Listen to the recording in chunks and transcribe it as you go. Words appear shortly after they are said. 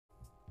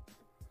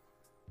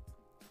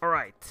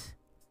Alright,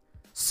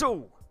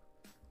 so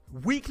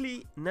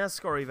weekly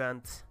NASCAR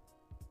event,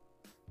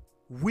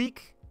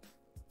 week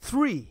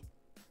 3.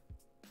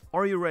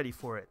 Are you ready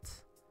for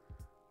it?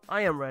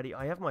 I am ready.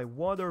 I have my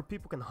water.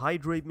 People can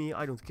hydrate me.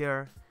 I don't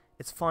care.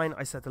 It's fine.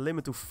 I set the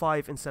limit to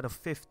 5 instead of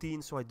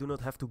 15, so I do not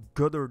have to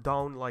gutter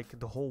down like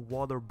the whole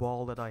water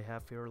ball that I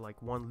have here,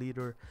 like 1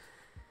 liter.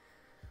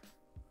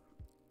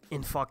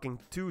 In fucking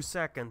 2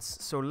 seconds,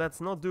 so let's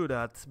not do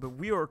that. But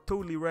we are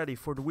totally ready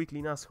for the weekly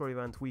NASCAR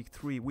event, week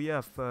 3. We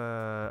have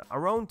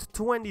around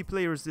 20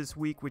 players this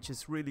week, which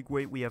is really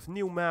great. We have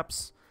new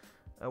maps,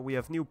 we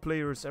have new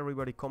players,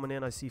 everybody coming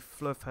in. I see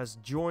Fluff has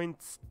joined.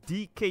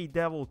 DK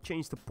Devil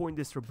changed the point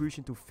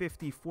distribution to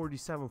 50,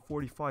 47,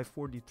 45,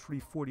 43,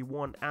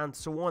 41, and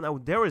so on. Oh,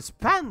 there is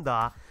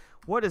Panda.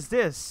 What is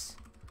this?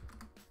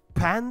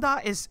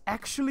 Panda is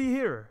actually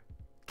here.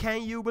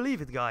 Can you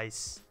believe it,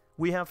 guys?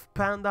 We have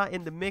Panda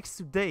in the mix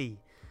today.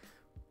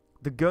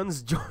 The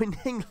guns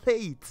joining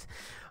late.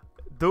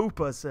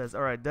 Dopa says,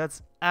 alright,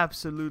 that's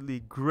absolutely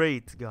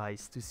great,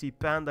 guys. To see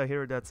Panda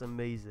here, that's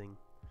amazing.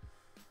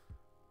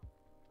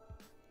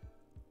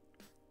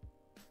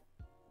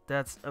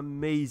 That's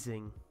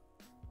amazing.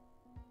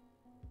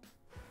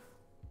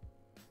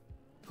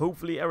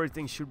 Hopefully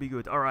everything should be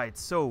good. Alright,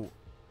 so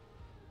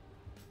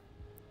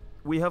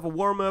we have a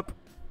warm-up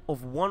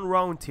of 1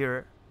 round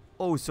here.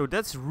 Oh, so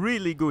that's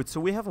really good.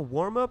 So we have a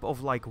warm-up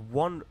of like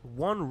one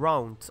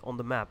round on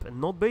the map, and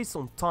not based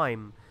on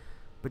time,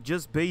 but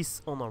just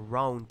based on a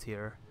round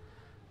here.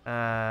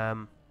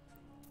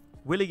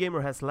 Willy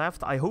Gamer has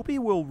left. I hope he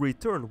will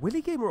return.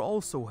 Willy Gamer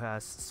also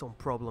has some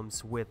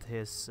problems with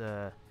his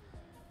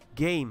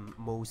game,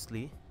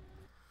 mostly.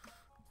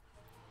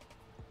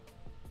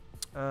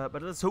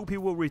 But let's hope he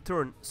will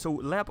return. So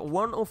lap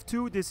 1 of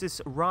 2. This is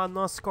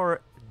Nascar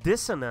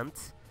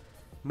Dissonant,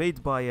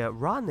 made by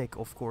Ranik,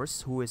 of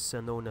course, who is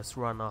known as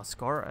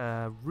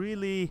Nascar.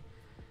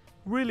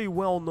 Really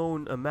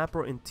well-known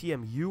mapper in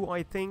TMU,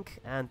 I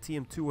think, and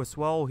TM2 as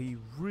well. He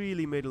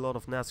really made a lot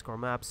of NASCAR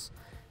maps,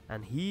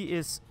 and he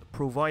is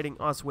providing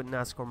us with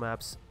NASCAR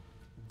maps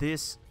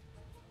this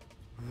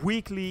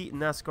weekly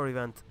NASCAR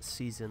event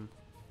season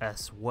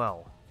as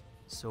well.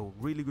 So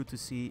really good to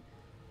see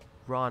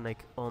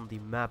Ranik on the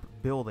map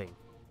building.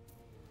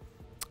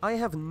 I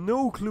have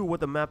no clue what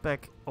the map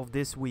pack of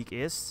this week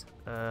is.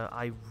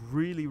 I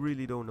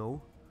really don't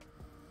know.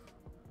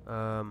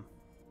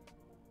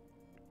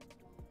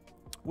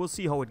 We'll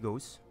see how it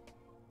goes.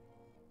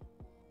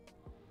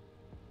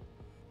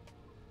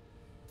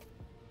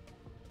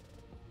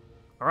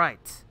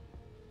 Alright.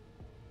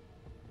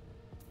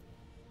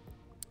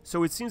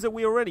 So it seems that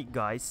we are ready,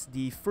 guys.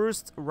 The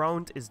first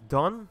round is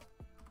done.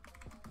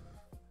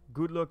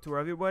 Good luck to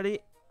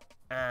everybody.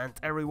 And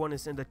everyone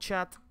is in the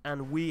chat,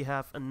 and we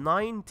have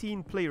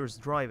 19 players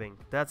driving.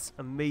 That's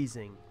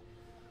amazing.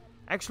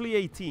 Actually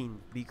 18,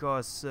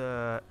 because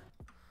oh,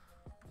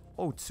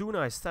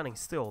 Tsuna is standing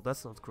still.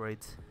 That's not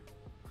great.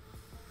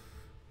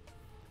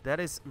 That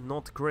is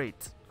not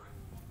great.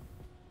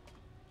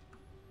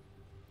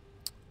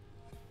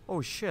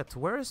 Oh shit,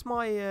 where's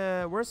my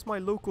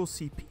local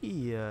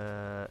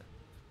CP?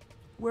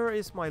 Where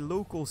is my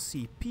local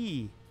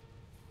CP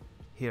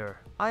here?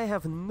 I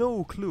have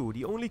no clue.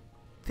 The only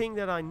thing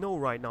that I know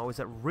right now is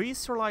that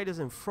Razorlight is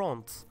in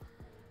front,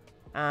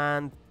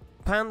 and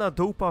Panda,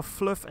 Dopa,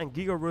 Fluff, and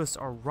Gigarus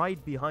are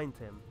right behind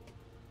him.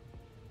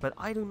 But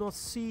I do not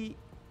see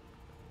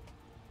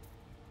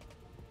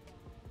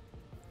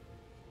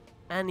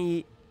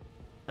any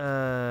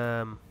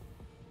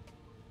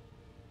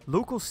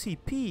local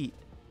CP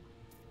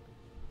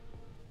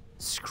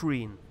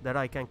screen that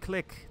I can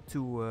click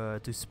to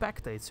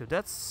spectate. So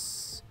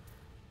that's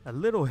a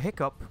little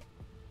hiccup.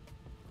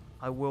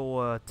 I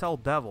will tell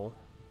Devil.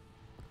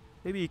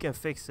 Maybe he can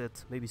fix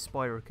it. Maybe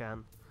Spider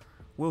can.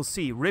 We'll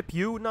see. Rip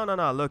you? No,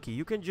 Lucky.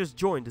 You can just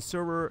join. The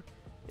server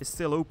is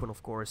still open,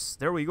 of course.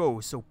 There we go.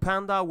 So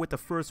Panda with the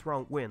first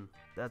round win.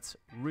 That's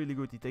really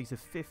good. He takes the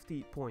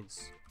 50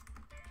 points.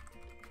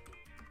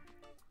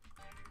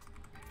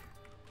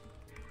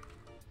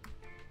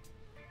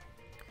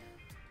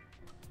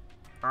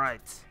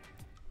 Alright.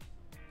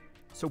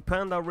 So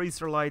Panda,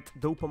 Razorlight,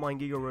 Dopamine,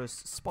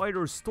 Gigarus,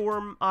 Spider,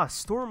 Storm. Ah,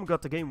 Storm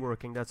got the game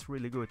working. That's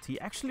really good. He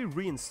actually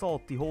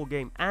reinstalled the whole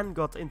game and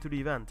got into the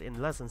event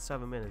in less than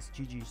 7 minutes.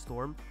 GG,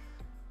 Storm.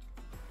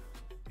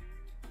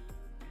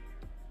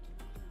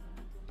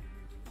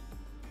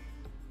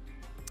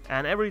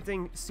 And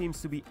everything seems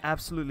to be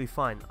absolutely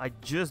fine. I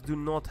just do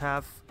not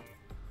have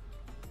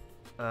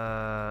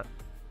a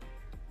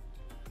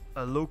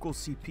local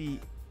CP.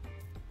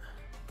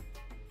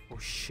 Oh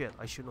shit,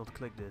 I should not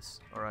click this.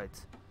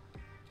 Alright.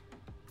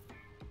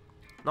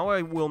 Now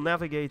I will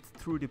navigate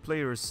through the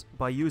players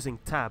by using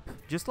tab,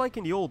 just like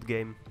in the old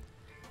game.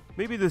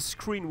 Maybe the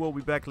screen will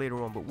be back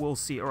later on, but we'll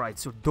see. Alright,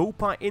 so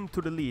Dopa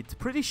into the lead.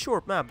 Pretty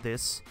short map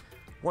this.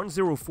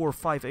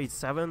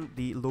 104.587,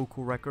 the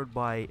local record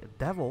by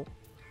Devil.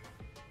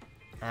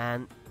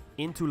 And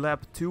into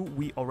lap 2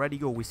 we already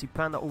go. We see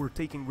Panda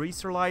overtaking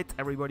Racerlight.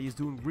 Everybody is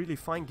doing really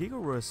fine.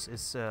 Gigarus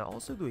is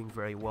also doing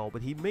very well,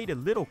 but he made a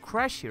little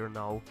crash here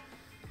now.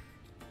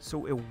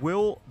 So it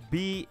will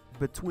be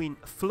between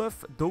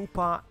Fluff,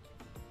 Dopa,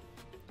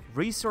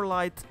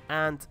 Racerlight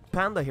and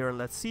Panda here, and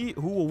let's see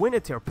who will win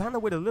it here. Panda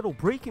with a little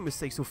braking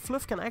mistake, so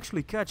Fluff can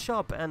actually catch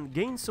up and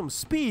gain some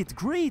speed.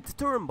 Great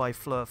turn by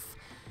Fluff.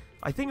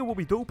 I think it will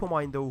be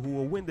Dopamine though who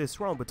will win this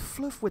round, but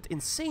Fluff with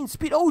insane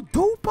speed. Oh,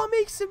 Dopa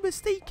makes a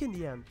mistake in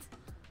the end.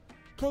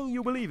 Can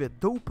you believe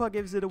it? Dopa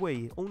gives it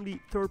away. Only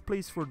 3rd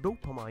place for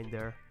Dopamine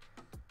there.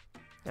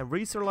 And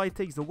Racerlight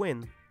takes the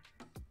win.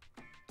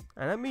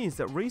 And that means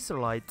that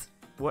Racerlight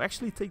will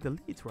actually take the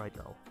lead right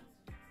now.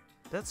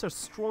 That's a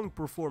strong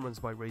performance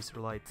by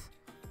Racerlight.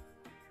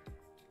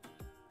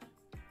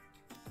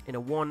 In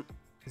a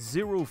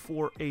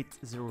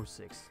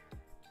 1:04.806.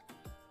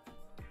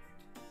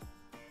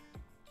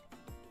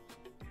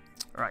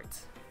 Right.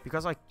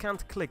 Because I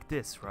can't click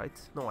this, right?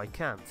 No, I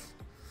can't.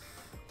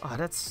 Ah,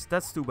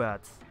 that's too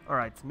bad.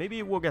 Alright, maybe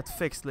it will get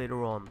fixed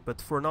later on.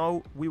 But for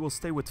now, we will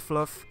stay with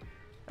Fluff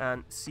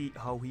and see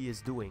how he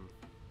is doing.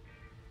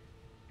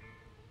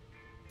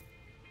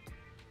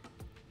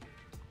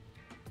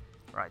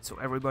 Right, so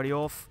everybody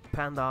off.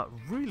 Panda,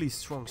 really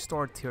strong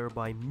start here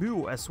by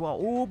Mew as well.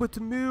 Oh, but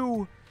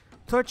Mew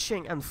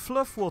touching and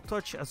Fluff will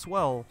touch as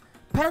well.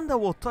 Panda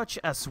will touch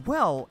as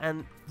well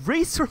and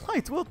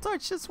Racerlight will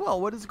touch as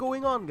well. What is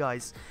going on,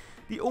 guys?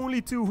 The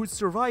only 2 who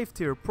survived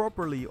here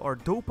properly are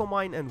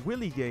Dopamine and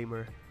Willy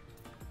Gamer.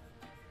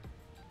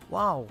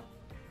 Wow.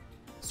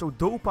 So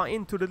Dopa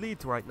into the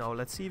lead right now.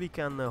 Let's see if he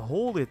can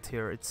hold it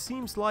here. It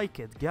seems like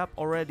it. Gap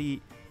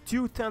already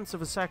 0.2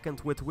 of a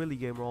second with Willy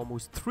Gamer,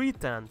 almost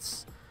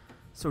 0.3.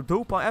 So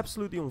Dopa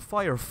absolutely on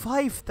fire.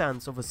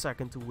 0.5 of a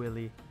second to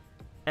Willy.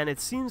 And it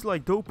seems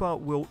like Dopa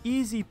will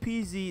easy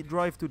peasy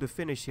drive to the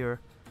finish here.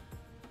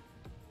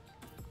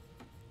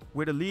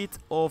 With a lead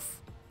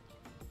of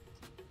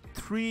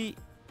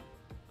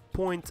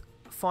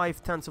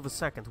 3.5 of a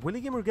second. Willy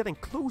Gamer getting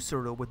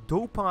closer though, but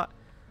Dopa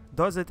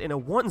does it in a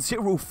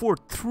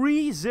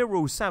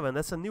 1:04.307.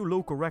 That's a new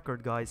local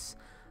record, guys,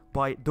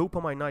 by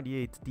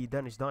Dopamine98, the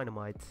Danish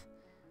Dynamite.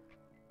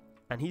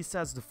 And he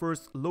says the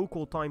first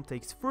local time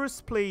takes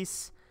 1st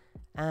place.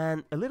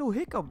 And a little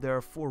hiccup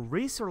there for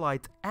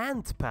Racerlight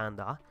and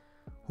Panda,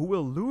 who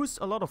will lose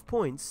a lot of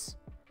points.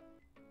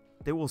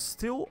 They will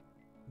still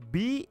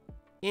be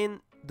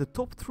in the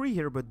top 3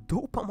 here, but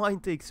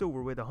Dopamine takes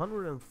over with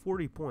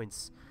 140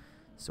 points.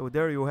 So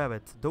there you have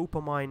it.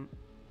 Dopamine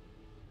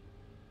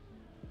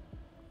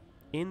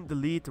in the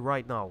lead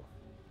right now.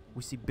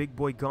 We see Big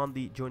Boy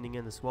Gandhi joining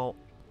in as well.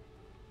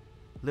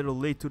 Little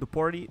late to the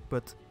party,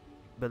 but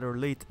better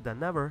late than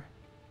never.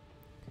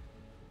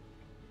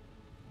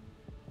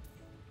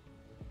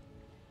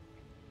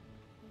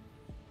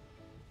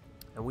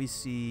 And we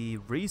see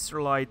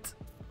Racerlight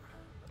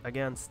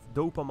against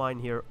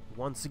Dopamine here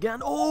once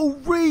again. Oh,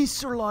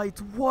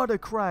 Racerlight! What a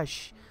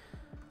crash!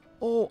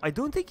 Oh, I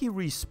don't think he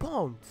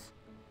respawned.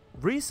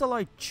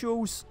 Racerlight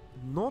chose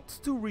not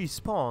to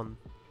respawn,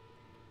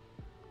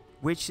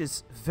 which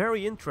is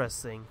very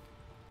interesting.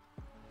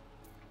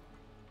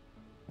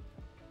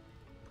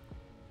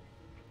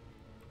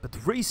 But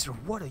Racer,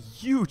 what a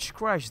huge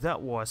crash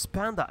that was.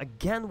 Panda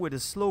again with a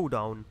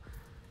slowdown.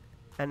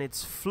 And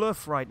it's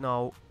Fluff right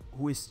now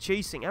who is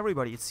chasing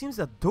everybody. It seems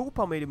that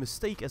Dopa made a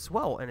mistake as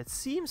well. And it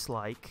seems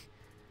like...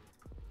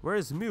 Where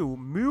is Mew?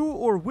 Mew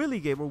or Willy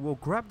Gamer will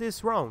grab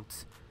this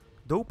round.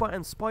 Dopa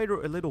and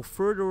Spider a little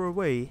further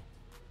away.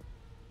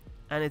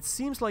 And it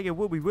seems like it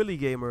will be Willy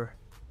Gamer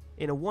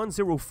in a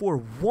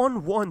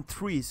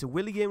 1:04.113. So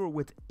Willy Gamer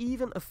with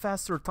even a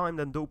faster time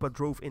than Dopa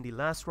drove in the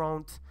last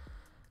round.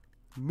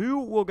 Mew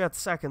will get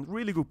second.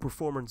 Really good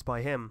performance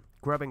by him,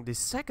 grabbing the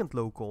second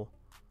local.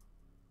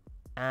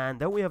 And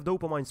then we have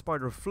Dopamine,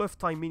 Spider, Fluff,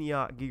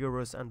 Thyminia,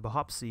 Gigarus and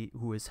Bahapsi,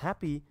 who is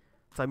happy.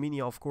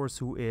 Thyminia, of course,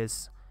 who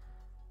is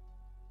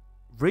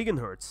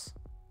Regenhertz.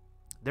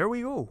 There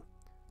we go.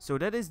 So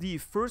that is the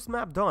first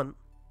map done.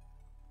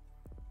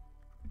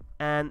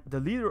 And the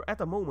leader at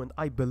the moment,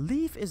 I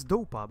believe, is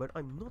Dopa, but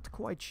I'm not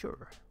quite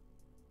sure.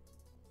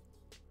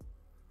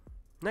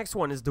 Next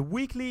one is the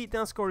weekly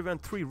Nascar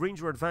Event 3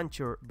 Ranger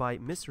Adventure by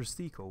Mr.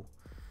 Stico.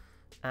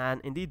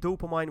 And indeed,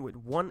 Dopamine with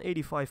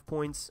 185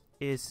 points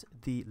is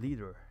the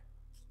leader.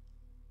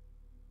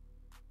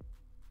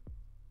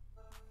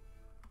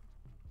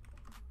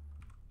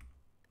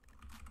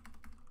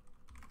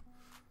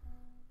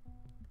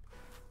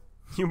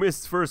 You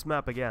missed first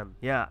map again.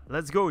 Yeah,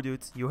 let's go,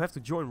 dude. You have to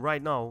join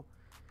right now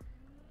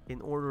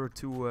in order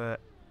to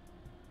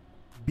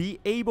be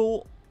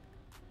able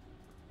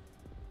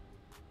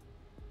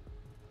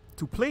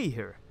to play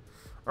here.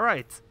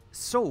 Alright,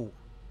 so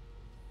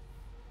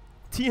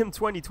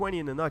TWNE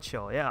in a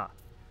nutshell, yeah.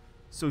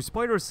 So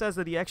Spider says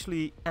that he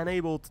actually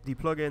enabled the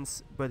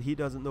plugins, but he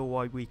doesn't know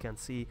why we can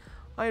see.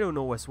 I don't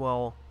know as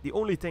well. The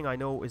only thing I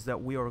know is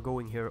that we are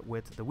going here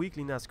with the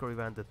weekly NASCAR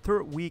event, the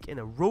third week in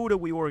a row that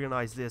we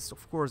organize this.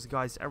 Of course,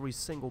 guys, every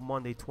single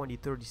Monday,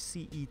 20:30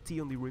 CET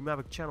on the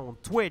Remavic channel on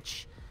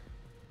Twitch.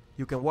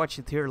 You can watch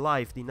it here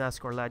live, the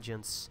NASCAR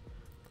legends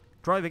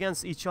drive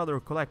against each other,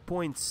 collect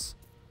points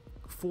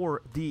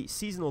for the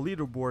seasonal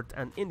leaderboard,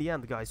 and in the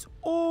end, guys,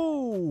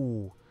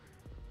 oh!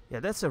 Yeah,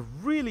 that's a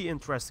really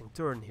interesting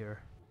turn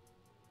here.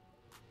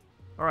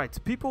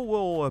 Alright, people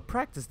will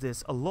practice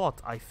this a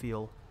lot, I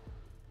feel.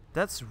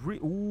 That's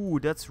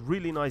that's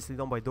really nicely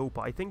done by Dopa.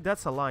 I think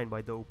that's a line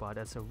by Dopa.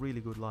 That's a really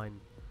good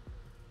line.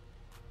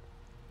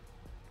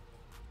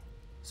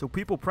 So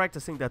people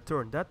practicing that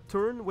turn. That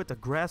turn with the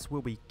grass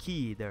will be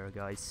key there,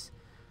 guys.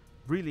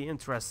 Really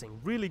interesting.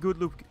 Really good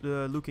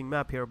looking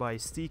map here by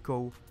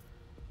Stiko.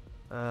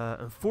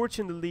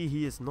 Unfortunately,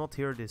 he is not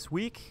here this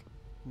week.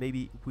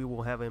 Maybe we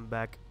will have him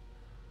back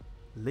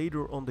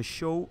later on the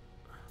show.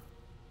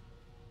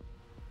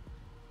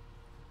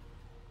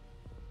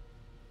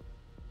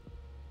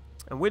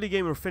 And Willy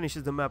Gamer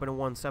finishes the map in a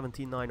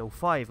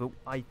 1:17.905.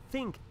 I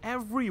think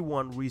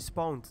everyone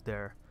respawned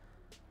there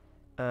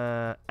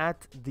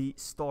at the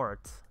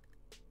start.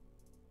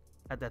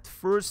 At that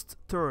first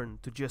turn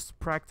to just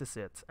practice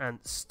it. And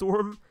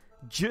Storm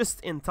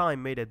just in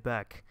time made it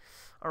back.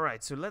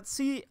 Alright, so let's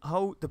see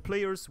how the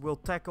players will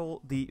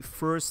tackle the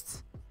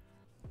first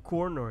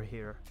corner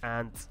here.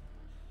 And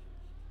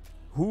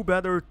who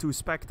better to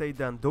spectate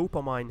than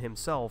Dopamine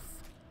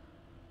himself?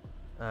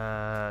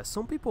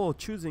 Some people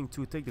choosing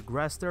to take the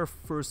grass there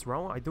first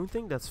round. I don't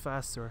think that's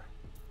faster.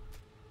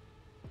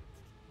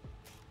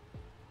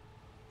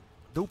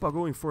 Dopa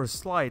going for a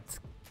slide.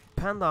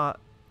 Panda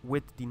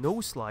with the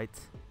no slide.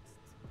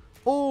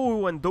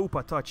 Oh, and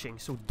Dopa touching.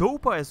 So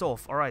Dopa is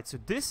off. Alright, so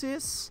this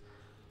is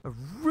a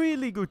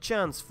really good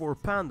chance for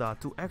Panda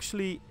to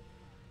actually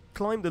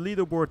climb the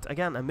leaderboard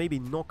again and maybe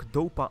knock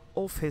Dopa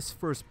off his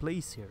first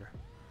place here.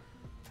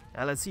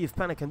 And let's see if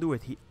Panda can do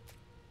it. He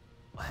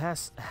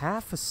has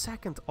half a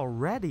second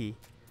already.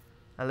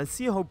 And let's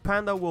see how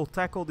Panda will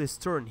tackle this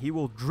turn. He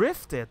will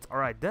drift it.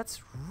 Alright,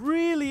 that's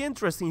really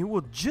interesting. He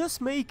will just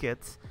make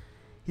it.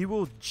 He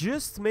will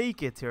just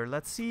make it here.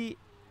 Let's see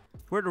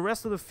where the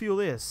rest of the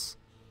field is.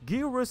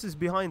 Gigarus is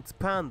behind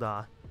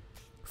Panda.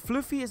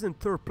 Fluffy is in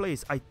third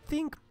place. I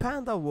think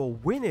Panda will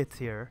win it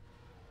here.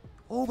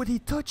 Oh, but he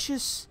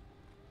touches.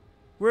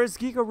 Where's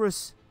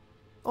Gigarus?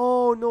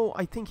 Oh no,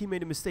 I think he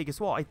made a mistake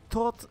as well. I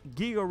thought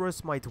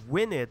Gigarus might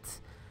win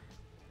it,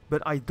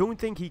 but I don't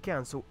think he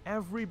can. So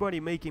everybody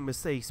making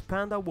mistakes.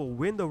 Panda will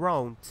win the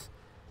round.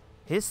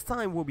 His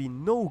time will be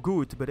no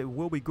good, but it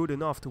will be good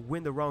enough to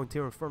win the round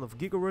here in front of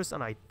Gigarus.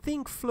 And I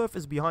think Fluff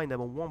is behind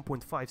him on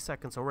 1.5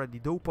 seconds already.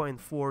 Dopa in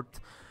fourth.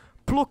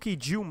 Plucky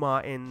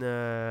Juma in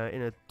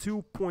a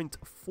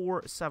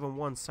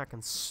 2.471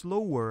 seconds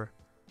slower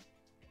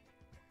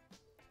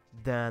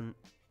than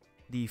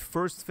the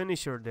first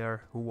finisher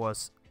there, who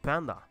was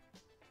Panda.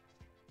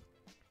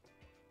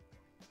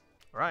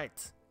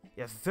 Right.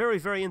 Yeah, very,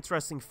 very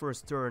interesting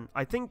first turn.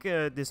 I think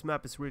this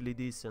map is really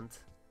decent.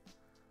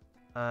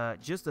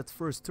 Just that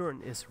first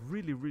turn is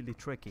really, really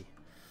tricky.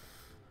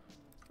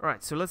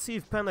 Alright, so let's see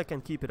if Panda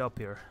can keep it up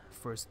here.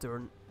 First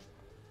turn.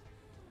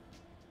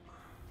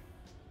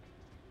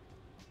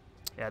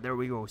 Yeah, there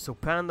we go. So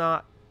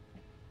Panda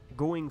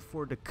going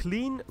for the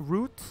clean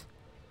route.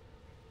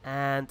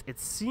 And it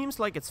seems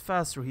like it's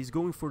faster. He's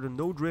going for the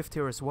no drift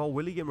here as well.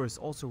 Willy Gamer is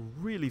also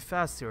really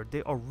fast here.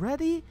 They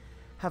already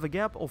have a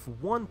gap of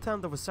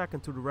 1/10 of a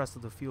second to the rest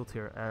of the field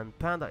here. And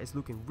Panda is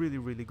looking really,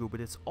 really good. But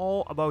it's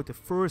all about the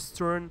first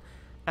turn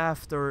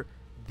after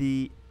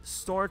the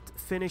start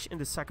finish in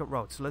the second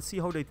round. So let's see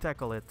how they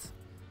tackle it.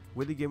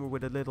 Willy Gamer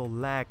with a little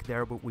lag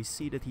there, but we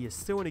see that he is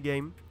still in the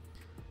game.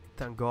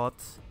 Thank God.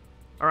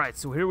 Alright,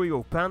 so here we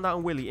go. Panda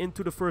and Willy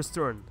into the first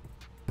turn.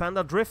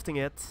 Panda drifting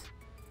it.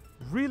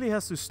 Really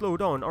has to slow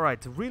down.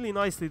 Alright, really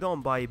nicely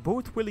done by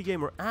both Willy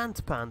Gamer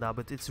and Panda.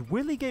 But it's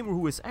Willy Gamer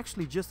who is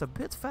actually just a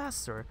bit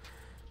faster.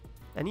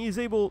 And he is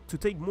able to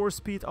take more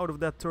speed out of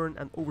that turn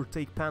and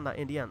overtake Panda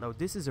in the end. Now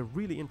this is a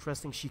really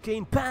interesting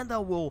chicane.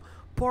 Panda will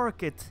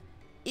park it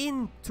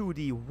into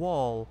the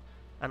wall.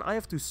 And I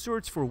have to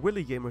search for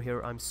Willy Gamer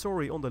here. I'm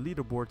sorry, on the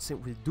leaderboard,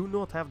 since we do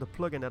not have the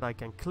plugin that I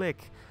can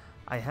click.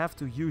 I have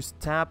to use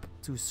tab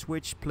to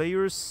switch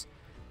players.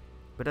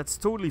 But that's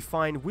totally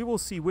fine. We will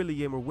see Willy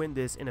Gamer win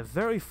this in a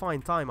very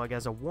fine time, I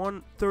guess, a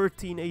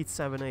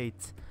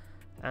 1:13.878.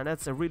 And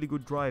that's a really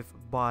good drive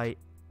by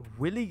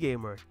Willy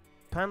Gamer.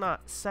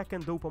 Panda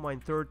second,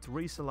 Dopamine third,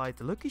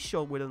 Racerlight, Lucky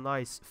Shot with a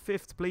nice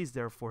 5th place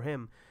there for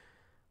him.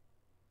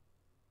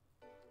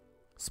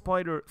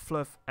 Spider,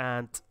 Fluff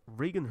and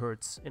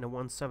Regenhertz in a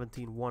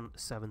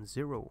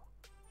 1:17.170.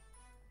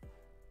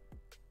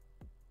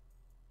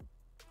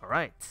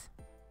 Alright.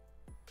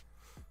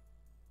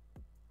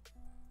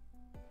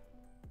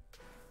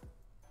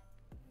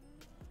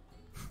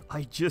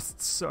 I just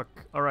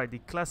suck. Alright, the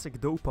classic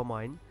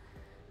Dopamine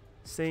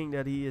saying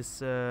that he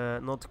is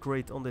not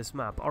great on this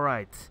map.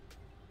 Alright.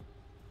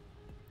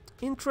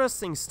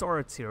 Interesting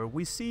starts here.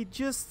 We see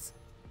just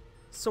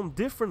some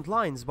different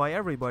lines by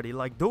everybody.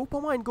 Like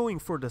Dopamine going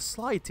for the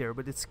slide here,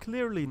 but it's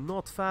clearly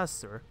not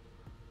faster.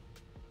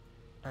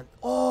 And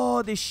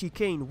oh, this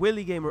chicane.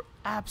 Willy Gamer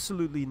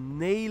absolutely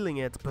nailing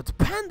it. But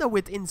Panda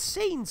with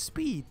insane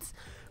speed.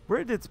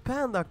 Where did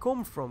Panda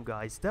come from,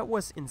 guys? That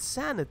was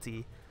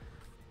insanity.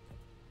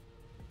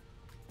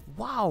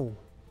 Wow.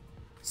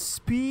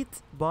 Speed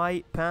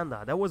by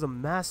Panda. That was a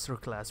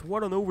masterclass.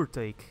 What an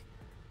overtake.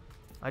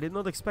 I did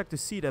not expect to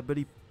see that, but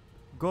he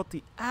got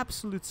the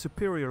absolute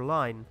superior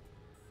line.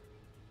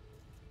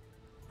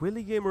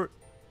 Willy Gamer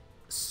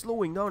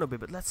slowing down a bit,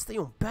 but let's stay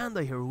on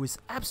Panda here, who is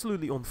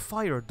absolutely on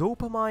fire.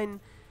 Dopamine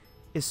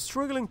is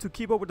struggling to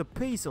keep up with the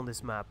pace on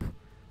this map.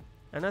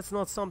 And that's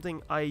not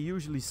something I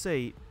usually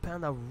say.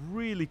 Panda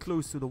really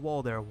close to the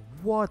wall there.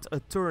 What a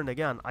turn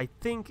again. I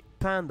think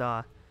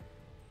Panda,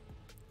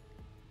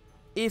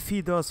 if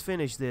he does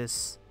finish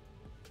this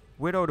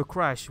without a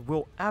crash,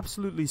 will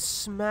absolutely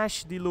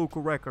smash the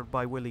local record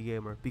by Willy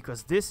Gamer,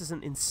 because this is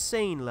an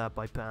insane lap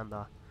by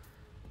Panda.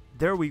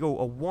 There we go,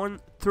 a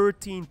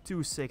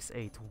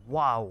 1:13.268.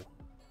 Wow.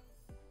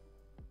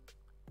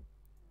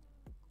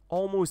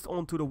 Almost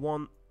onto the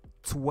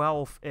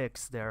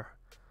 1:12x there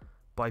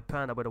by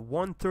Panda, but a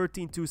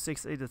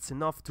 1:13.268, that's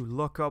enough to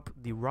lock up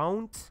the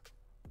round.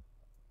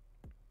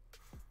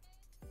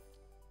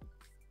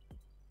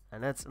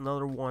 And that's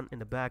another one in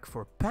the bag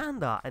for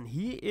Panda, and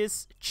he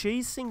is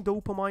chasing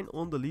Dopamine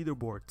on the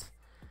leaderboard.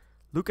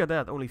 Look at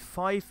that, only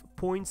 5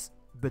 points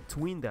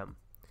between them.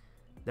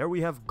 There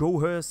we have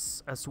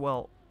Gohus as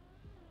well,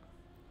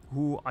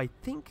 who I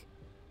think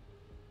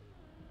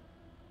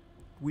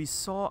we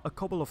saw a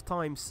couple of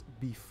times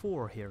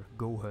before here.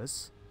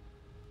 Gohus.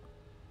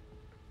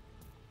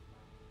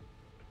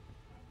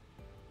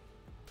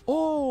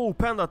 Oh,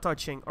 Panda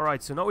touching.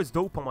 Alright, so now it's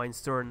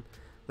Dopamine's turn.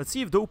 Let's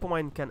see if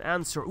Dopamine can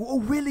answer. Oh,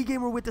 Willy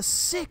Gamer with a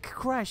sick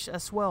crash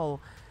as well.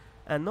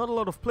 And not a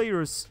lot of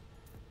players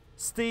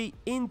stay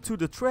into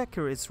the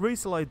tracker. It's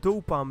Razorlight,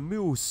 Dopa,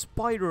 Mew,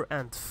 Spider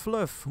and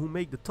Fluff who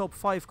make the top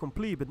 5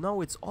 complete. But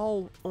now it's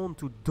all on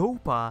to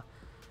Dopa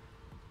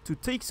to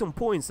take some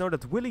points. Now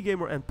that Willy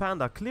Gamer and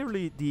Panda,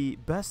 clearly the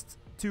best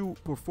 2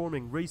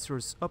 performing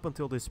racers up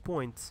until this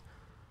point.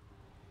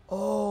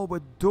 Oh,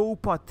 but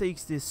Dopa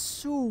takes this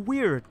so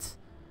weird.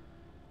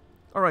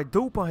 Alright,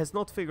 Dopa has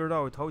not figured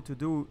out how to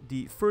do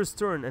the first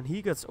turn, and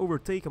he gets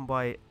overtaken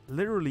by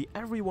literally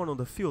everyone on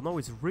the field. Now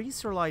it's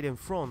Razorlight in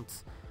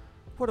front.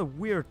 What a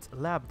weird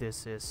lap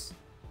this is.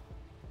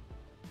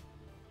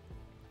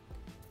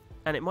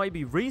 And it might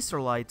be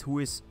Razorlight who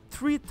is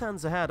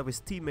 3/10 ahead of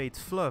his teammate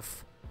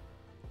Fluff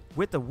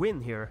with the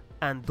win here.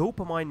 And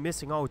Dopamine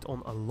missing out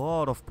on a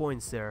lot of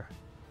points there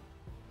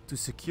to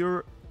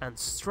secure and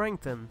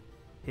strengthen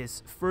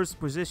his first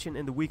position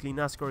in the weekly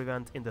NASCAR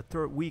event in the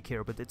 3rd week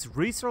here. But it's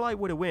Razorlight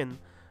with a win,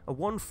 a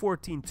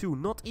 1:14.2,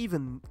 not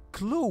even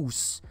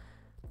close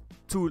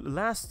to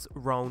last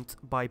round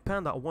by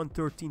Panda, a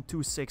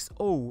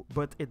 1:13.260,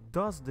 but it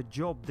does the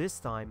job this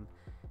time,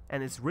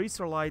 and it's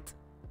Razorlight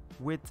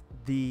with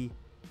the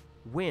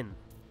win.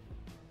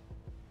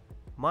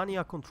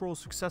 Mania control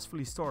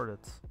successfully started.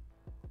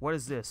 What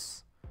is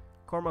this?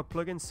 Karma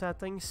plugin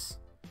settings.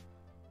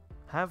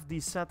 Have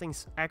these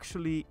settings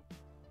actually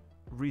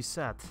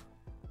reset?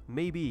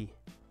 Maybe.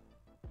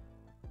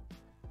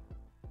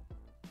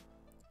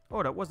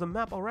 Oh, that was the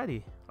map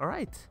already.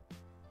 Alright.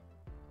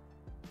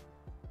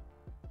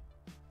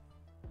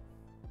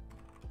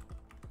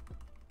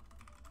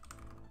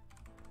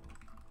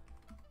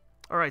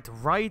 Alright,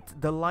 Ride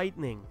the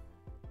Lightning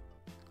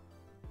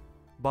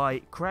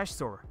by Crash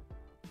Store.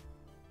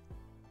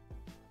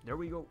 There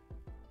we go.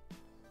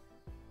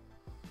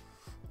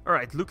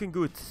 Alright, looking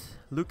good.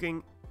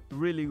 Looking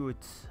really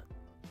good.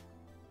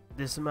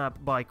 This map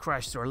by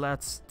Crash Store.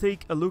 Let's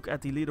take a look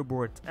at the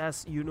leaderboard.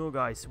 As you know,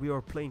 guys, we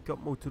are playing Cup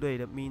mode today.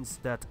 That means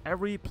that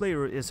every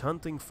player is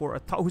hunting for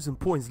 1,000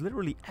 points.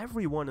 Literally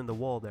everyone in the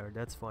wall there.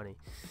 That's funny.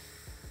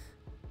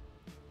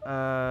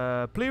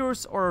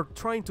 Players are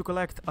trying to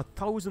collect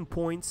 1,000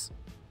 points,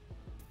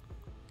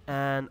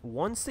 and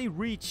once they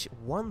reach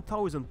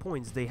 1,000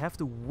 points they have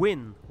to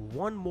win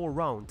one more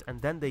round,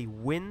 and then they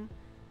win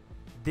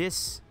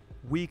this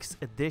week's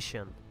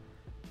edition.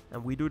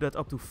 And we do that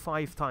up to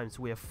 5 times.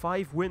 We have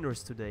 5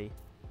 winners today.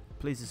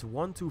 Places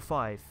 1 to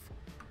 5.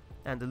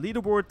 And the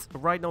leaderboard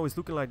right now is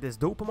looking like this.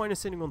 Dopamine is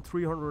sitting on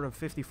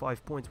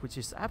 355 points, which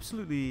is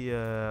absolutely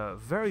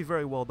very,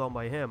 very well done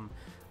by him.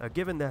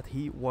 Given that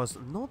he was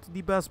not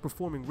the best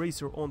performing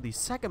racer on the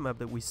second map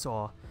that we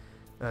saw.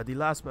 The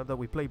last map that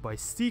we played by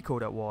Stico,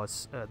 that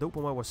was.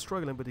 Dopamine was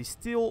struggling, but he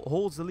still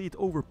holds the lead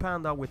over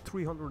Panda with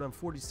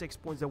 346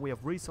 points. Then we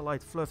have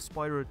Razorlight, Fluff,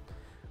 Spider,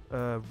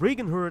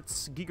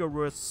 Regenhertz,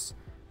 Gigarus,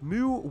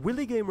 Mew,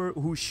 Willy Gamer,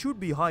 who should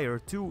be higher,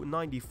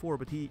 294,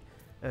 but he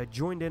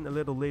joined in a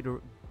little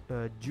later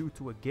due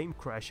to a game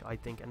crash, I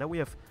think. And then we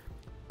have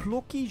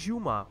Plocky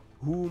Juma,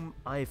 whom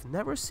I've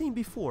never seen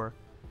before,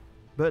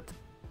 but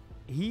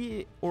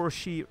he or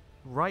she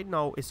right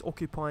now is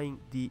occupying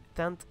the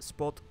 10th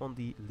spot on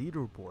the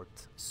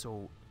leaderboard.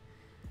 So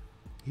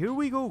here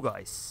we go,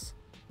 guys.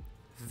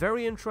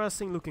 Very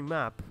interesting looking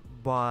map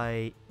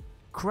by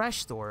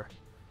Crash Store.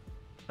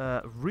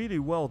 Really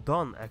well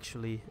done,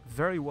 actually.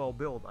 Very well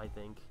built, I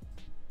think.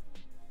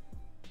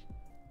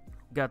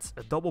 Gets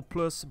a double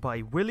plus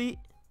by Willy.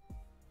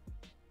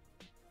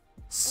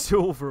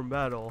 Silver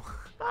medal.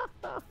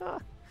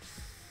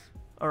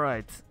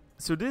 Alright,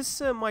 so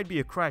this might be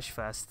a crash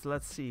fest.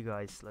 Let's see,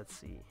 guys, let's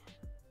see.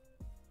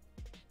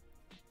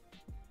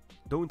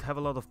 Don't have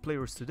a lot of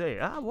players today.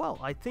 Well,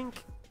 I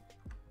think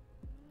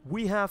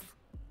we have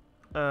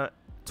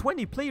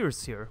 20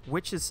 players here,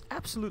 which is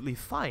absolutely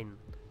fine.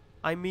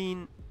 I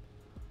mean,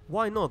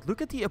 why not?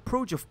 Look at the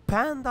approach of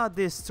Panda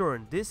this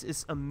turn. This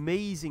is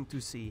amazing to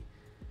see.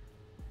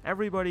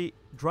 Everybody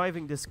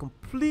driving this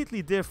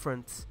completely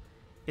different.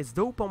 It's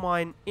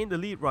Dopamine in the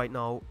lead right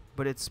now,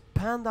 but it's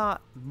Panda,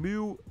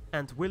 Mew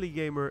and Willy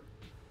Gamer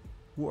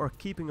who are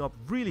keeping up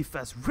really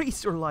fast.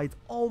 Razorlight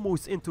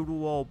almost into the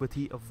wall, but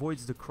he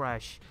avoids the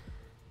crash.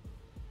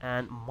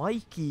 And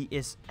Mikey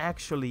is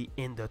actually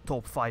in the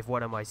top 5.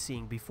 What am I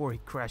seeing? Before he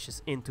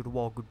crashes into the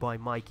wall. Goodbye,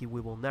 Mikey.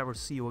 We will never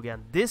see you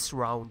again this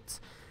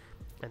round.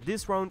 And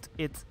this round,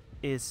 it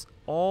is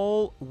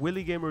all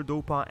Willy Gamer,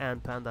 Dopa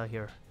and Panda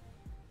here.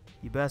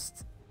 The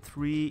best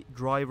 3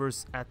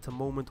 drivers at the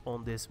moment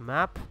on this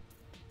map.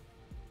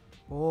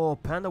 Oh,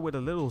 Panda with a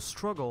little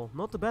struggle.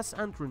 Not the best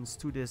entrance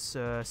to this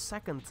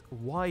second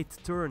wide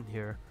turn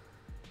here.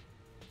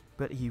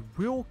 But he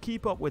will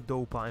keep up with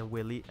Dopa and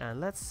Willy. And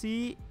let's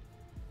see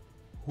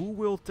who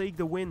will take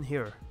the win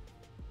here.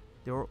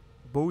 They're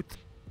both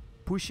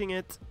pushing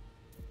it.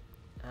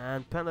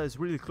 And Panda is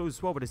really close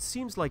as well. But it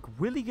seems like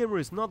Willy Gamer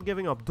is not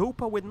giving up.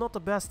 Dopa with not the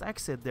best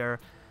exit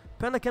there.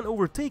 Panda can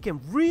overtake him.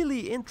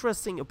 Really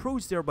interesting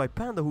approach there by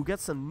Panda, who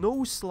gets a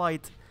no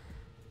slide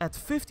at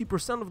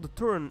 50% of the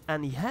turn,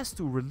 and he has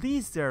to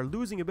release there,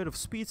 losing a bit of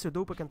speed, so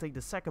Dopa can take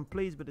the second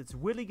place, but it's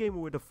Willy Gamer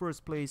with the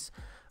first place,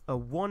 a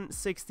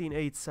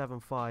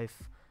 1:16.875.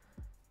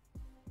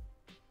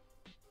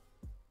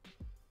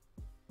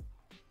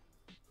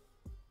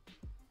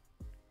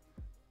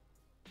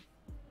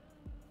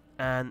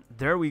 And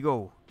there we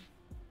go.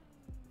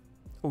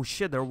 Oh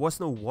shit, there was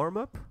no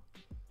warm-up?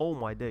 Oh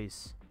my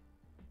days.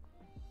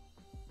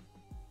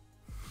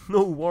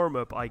 No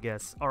warm-up, I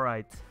guess.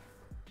 Alright.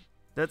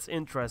 That's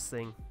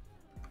interesting.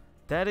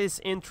 That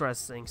is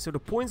interesting. So the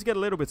points get a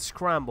little bit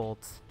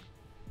scrambled.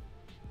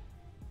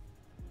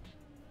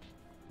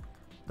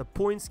 The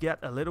points get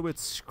a little bit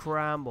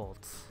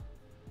scrambled.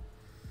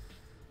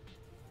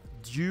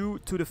 Due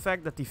to the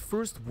fact that the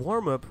first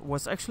warm-up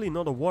was actually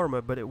not a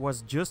warm-up, but it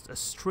was just a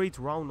straight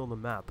round on the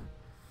map.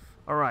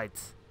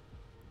 Alright.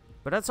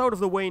 But that's out of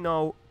the way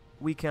now.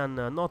 We can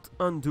not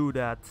undo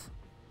that.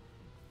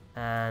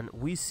 And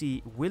we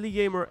see Willy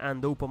Gamer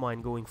and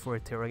Dopamine going for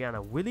it here again.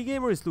 And Willy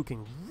Gamer is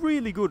looking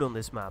really good on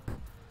this map.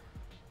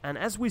 And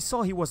as we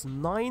saw, he was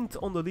 9th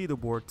on the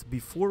leaderboard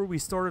before we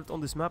started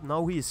on this map.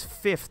 Now he is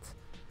 5th.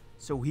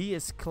 So he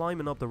is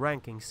climbing up the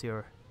rankings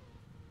here.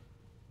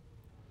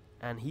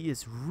 And he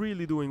is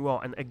really doing well.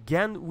 And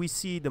again, we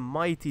see the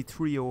mighty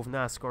trio of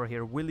NASCAR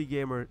here. Willy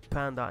Gamer,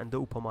 Panda and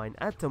Dopamine.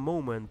 At the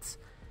moment,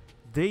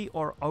 they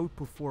are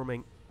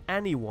outperforming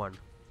anyone.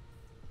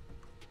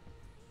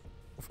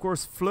 Of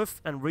course,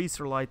 Fluff and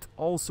Razorlight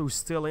also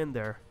still in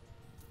there.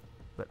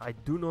 But I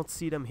do not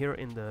see them here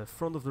in the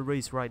front of the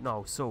race right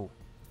now, so...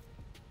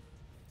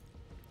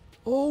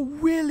 Oh,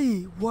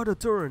 Willy! What a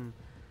turn!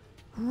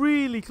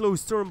 Really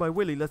close turn by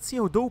Willy. Let's see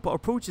how Dopa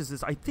approaches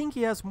this. I think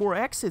he has more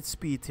exit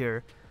speed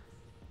here.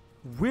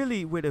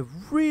 Willy with a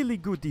really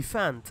good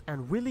defend.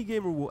 And Willy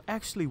Gamer will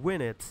actually win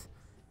it.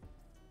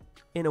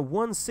 In a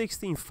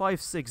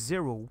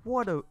 1:16.560.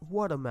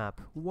 What a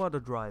map. What a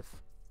drive.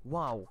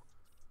 Wow.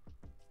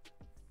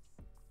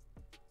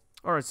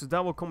 Alright, so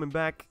Devil coming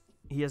back.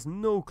 He has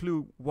no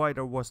clue why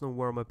there was no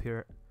warm-up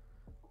here.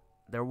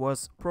 There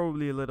was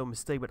probably a little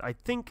mistake, but I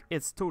think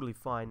it's totally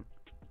fine.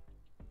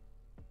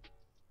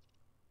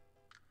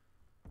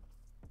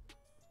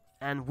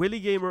 And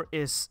Willy Gamer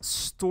is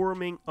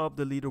storming up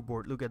the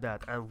leaderboard. Look at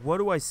that. And what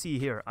do I see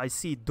here? I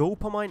see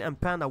Dopamine and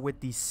Panda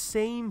with the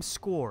same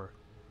score.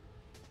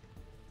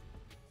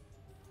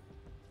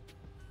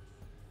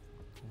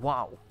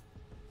 Wow.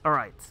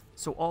 Alright,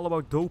 so all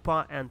about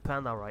Dopa and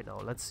Panda right now.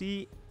 Let's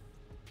see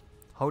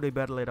how they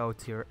battle it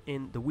out here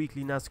in the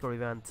weekly NASCAR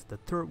event, the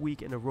 3rd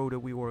week in a row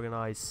that we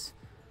organize.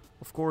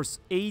 Of course,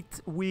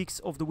 8 weeks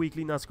of the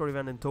weekly NASCAR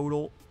event in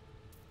total.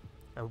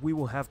 And we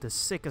will have the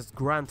sickest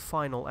grand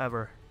final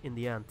ever in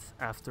the end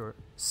after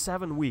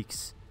 7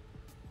 weeks.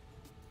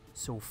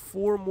 So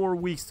 4 more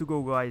weeks to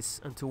go, guys,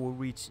 until we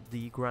reach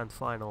the grand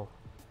final.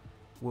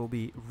 Will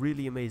be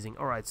really amazing.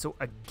 Alright, so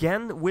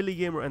again, Willy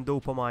Gamer and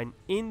Dopamine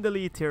in the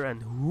lead here.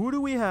 And who do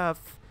we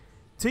have?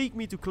 Take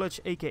Me to Clutch,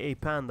 aka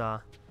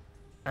Panda.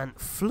 And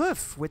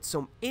Fluff with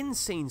some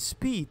insane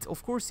speed.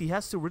 Of course, he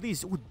has to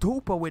release. Ooh,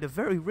 Dopa with a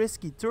very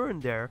risky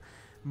turn there.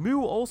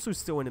 Mew also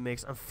still in the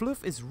mix. And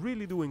Fluff is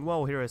really doing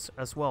well here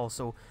as well.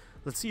 So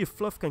let's see if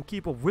Fluff can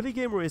keep up. Willy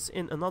Gamer is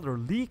in another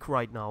league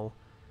right now.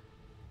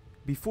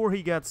 Before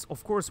he gets,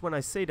 of course, when I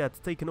say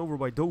that, taken over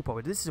by Dopa.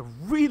 But this is a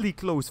really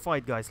close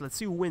fight, guys. Let's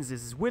see who wins.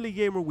 This is Willy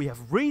Gamer. We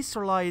have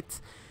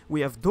Razorlight. We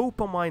have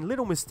Dopamine.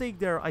 Little mistake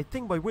there, I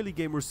think, by Willy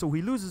Gamer. So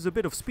he loses a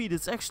bit of speed.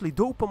 It's actually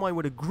Dopamine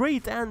with a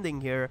great ending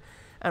here.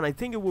 And I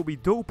think it will be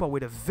Dopa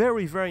with a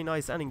very, very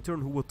nice ending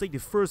turn who will take the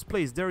first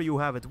place. There you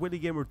have it. Willy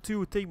Gamer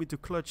 2, Take Me to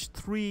Clutch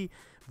 3,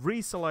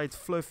 Resalite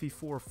Fluffy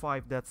 4,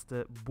 5. That's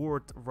the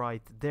board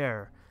right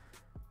there.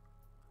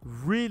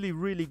 Really,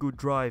 really good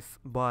drive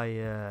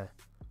by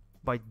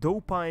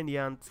Dopa in the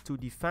end to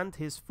defend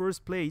his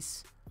first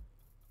place.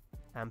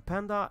 And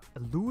Panda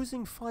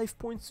losing 5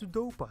 points to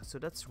Dopa. So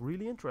that's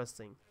really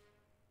interesting.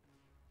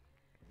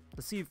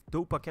 Let's see if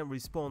Dopa can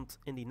respond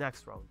in the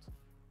next round.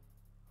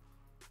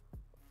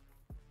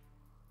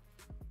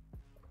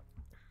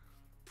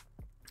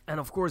 And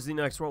of course the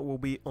next round will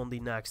be on the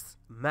next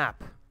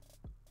map.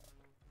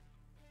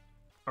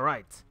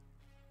 Alright.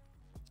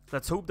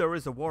 Let's hope there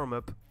is a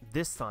warm-up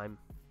this time.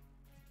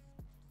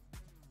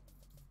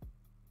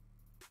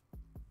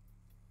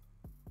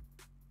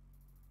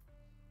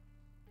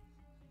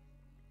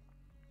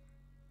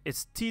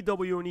 It's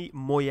TWNE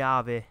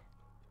Mojave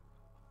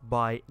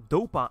by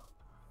Dopa.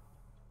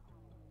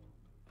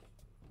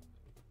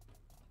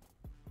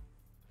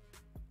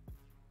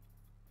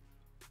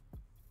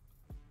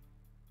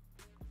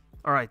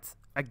 Alright,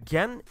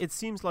 again, it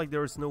seems like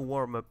there is no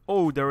warm-up.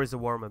 Oh, there is a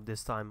warm-up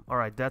this time.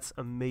 Alright, that's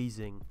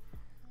amazing.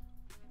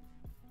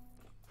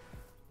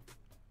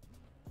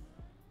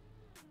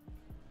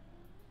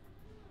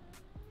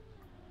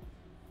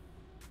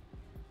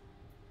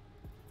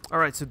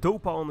 Alright, so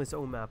Dopa on his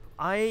own map.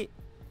 I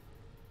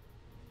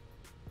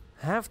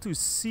have to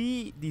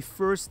see the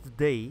first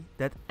day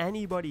that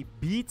anybody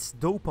beats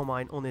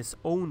Dopamine on his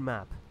own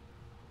map.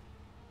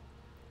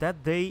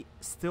 That day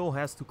still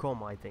has to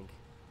come, I think.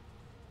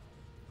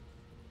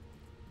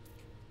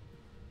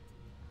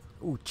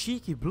 Ooh,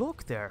 cheeky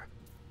block there.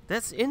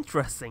 That's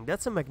interesting.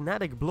 That's a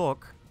magnetic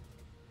block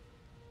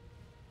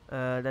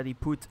that he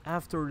put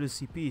after the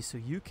CP. So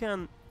you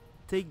can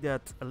take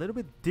that a little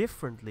bit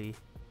differently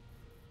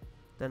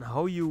than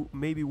how you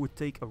maybe would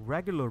take a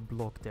regular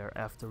block there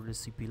after the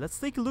CP. Let's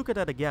take a look at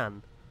that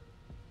again.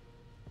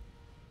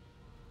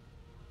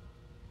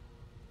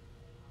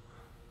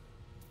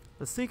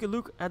 Let's take a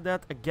look at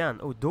that again.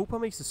 Oh, Dopa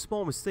makes a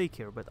small mistake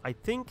here, but I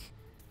think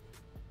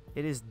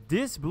it is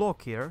this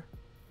block here,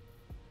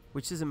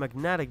 which is a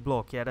magnetic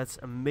block. Yeah, that's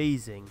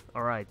amazing.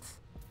 Alright.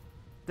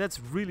 That's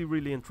really,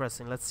 really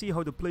interesting. Let's see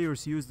how the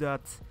players use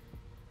that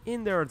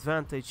in their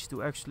advantage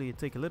to actually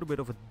take a little bit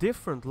of a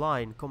different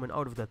line coming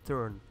out of that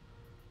turn.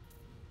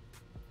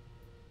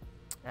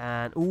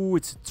 And, ooh,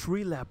 it's a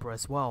 3-lapper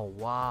as well.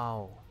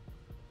 Wow.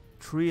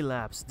 3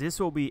 laps. This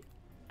will be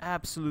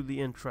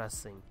absolutely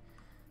interesting.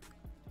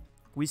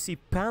 We see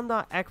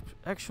Panda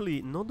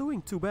actually not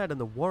doing too bad in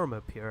the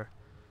warm-up here.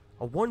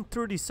 A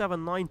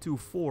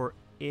 137.924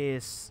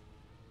 is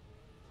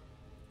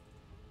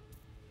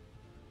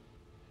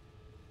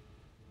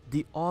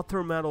the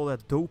author medal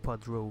that Dopa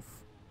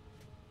drove.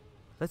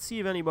 Let's see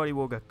if anybody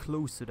will get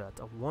close to that.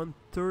 A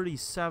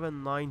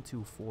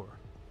 137.924.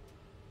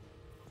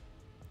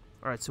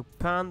 Alright, so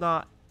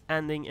Panda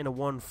ending in a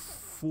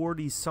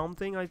 140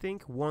 something, I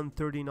think.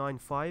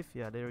 139.5.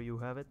 Yeah, there you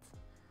have it.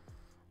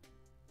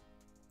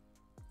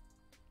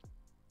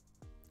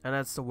 And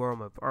that's the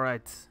warm-up.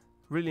 Alright.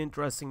 Really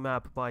interesting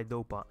map by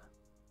Dopa.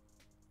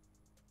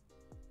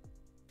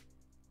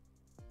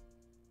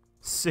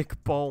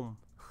 Sick palm.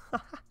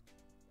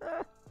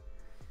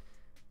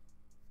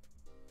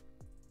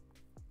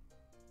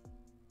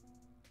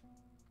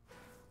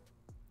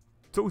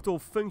 Total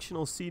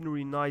functional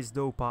scenery, nice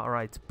Dopa.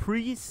 Alright,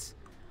 Priest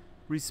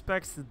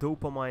respects the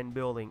Dopamine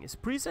building. Is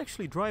Priest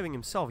actually driving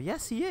himself?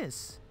 Yes, he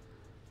is.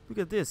 Look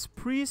at this.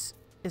 Priest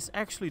is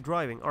actually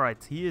driving.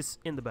 Alright, he is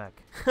in the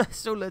back.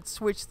 So let's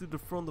switch to the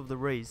front of the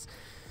race.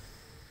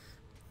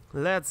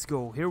 Let's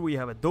go. Here we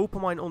have a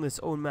Dopamine on his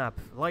own map.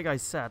 Like I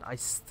said, I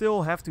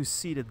still have to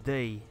see the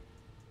day.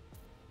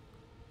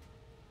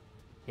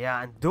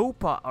 Yeah, and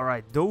Dopa.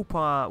 Alright,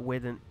 Dopa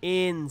with an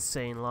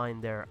insane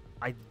line there.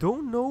 I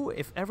don't know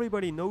if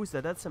everybody knows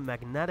that that's a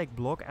magnetic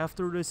block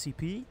after the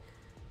CP.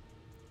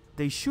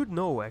 They should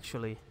know,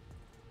 actually.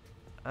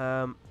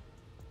 But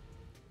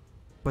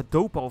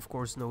Dopa, of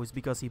course, knows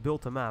because he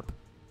built a map.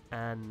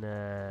 And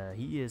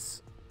he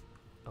is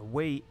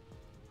away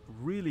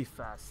really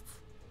fast.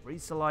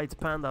 Resalite,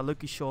 Panda,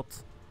 Lucky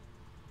Shot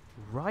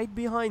right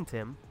behind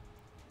him.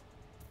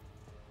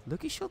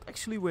 Lucky Shot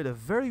actually with a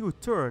very good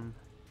turn.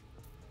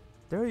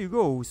 There you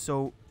go.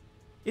 So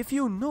if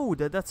you know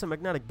that that's a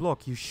magnetic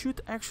block, you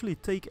should actually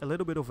take a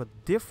little bit of a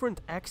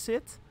different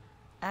exit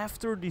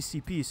after the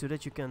CP so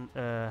that you can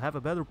have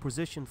a better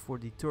position for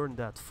the turn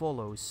that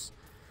follows.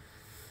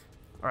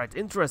 Alright,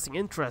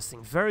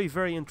 interesting. Very,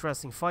 very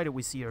interesting fight that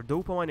we see here.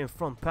 Dopamine in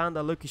front,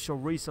 Panda, Lucky Shot,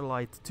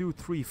 Razorlight, 2,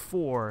 3,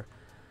 4.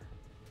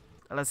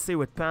 Let's stay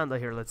with Panda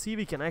here. Let's see if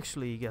we can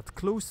actually get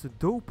close to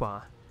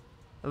Dopa.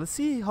 Let's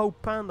see how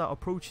Panda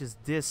approaches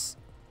this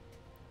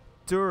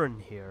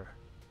turn here.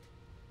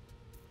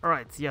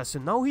 Alright, yeah, so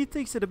now he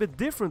takes it a bit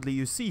differently.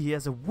 You see, he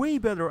has a way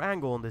better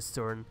angle on this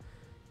turn.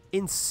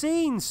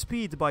 Insane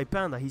speed by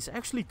Panda. He's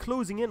actually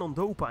closing in on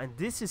Dopa, and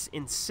this is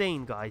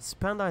insane, guys.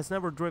 Panda has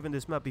never driven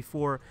this map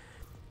before,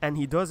 and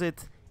he does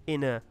it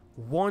in a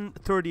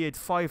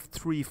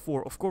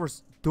 1:38.534. Of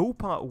course,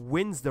 Dopa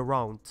wins the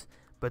round,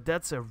 but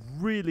that's a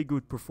really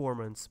good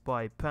performance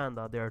by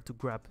Panda there to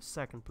grab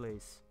second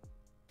place.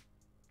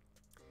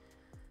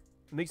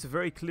 It makes a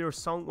very clear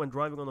sound when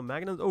driving on a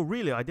magnet. Oh,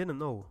 really? I didn't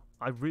know.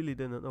 I really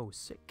didn't know.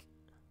 Sick.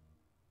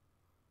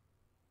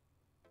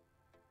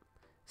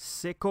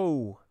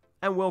 Sicko.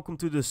 And welcome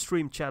to the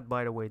stream chat,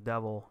 by the way,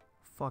 Devil.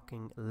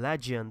 Fucking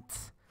legend.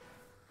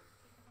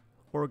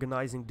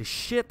 Organizing the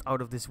shit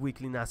out of this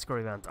weekly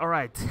NASCAR event.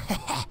 Alright.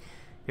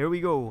 Here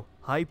we go.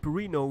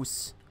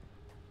 Hyperinos.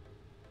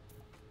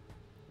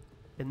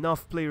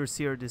 Enough players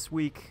here this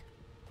week.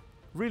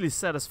 Really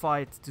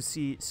satisfied to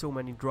see so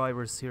many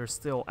drivers here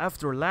still.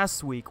 After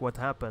last week, what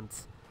happened?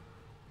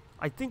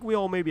 I think we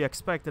all maybe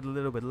expected a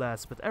little bit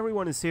less, but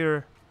everyone is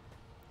here.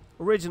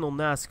 Original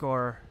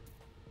NASCAR.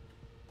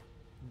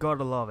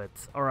 Gotta love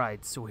it.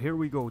 Alright, so here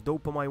we go.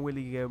 Dopamine,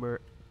 Willy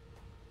Gamer,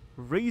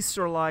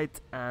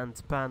 Racerlight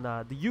and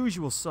Panda. The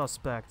usual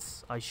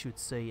suspects, I should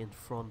say, in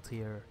front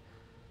here.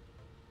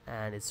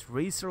 And it's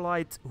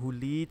Racerlight who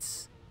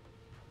leads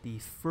the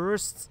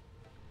first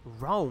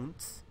round.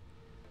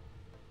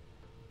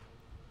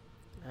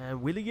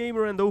 And Willy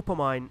Gamer and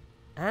Dopamine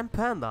and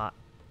Panda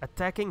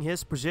attacking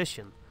his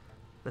position.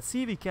 Let's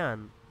see if he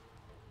can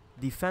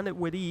defend it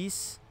with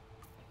ease.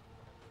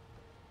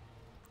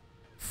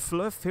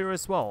 Fluff here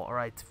as well.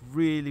 Alright,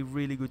 really,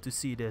 really good to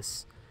see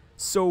this.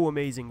 So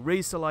amazing.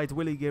 Racerlight,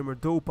 Willy Gamer,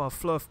 Dopa,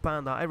 Fluff,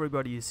 Panda,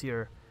 everybody is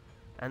here.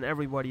 And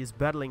everybody is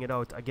battling it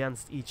out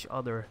against each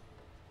other.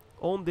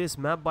 On this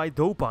map by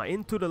Dopa.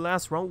 Into the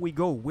last round we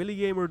go. Willy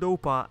Gamer,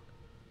 Dopa,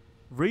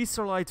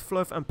 Racerlight,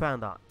 Fluff and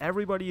Panda.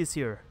 Everybody is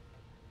here.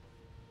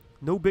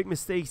 No big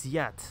mistakes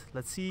yet.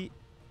 Let's see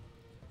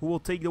who will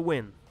take the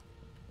win.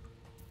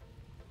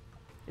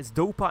 Is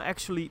Dopa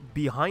actually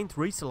behind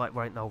Racerlight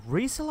right now?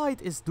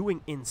 Racerlight is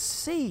doing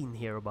insane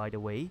here, by the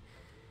way.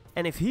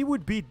 And if he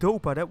would beat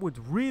Dopa, that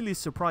would really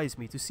surprise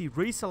me to see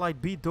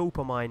Racerlight beat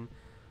Dopamine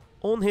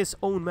on his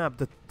own map.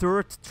 The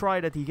third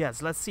try that he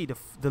gets. Let's see,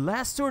 the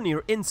last turn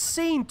here.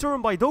 Insane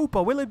turn by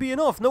Dopa. Will it be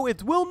enough? No,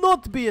 it will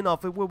not be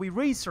enough. It will be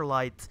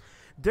Racerlight.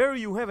 There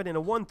you have it in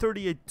a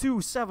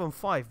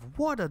 1:38.275.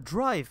 What a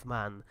drive,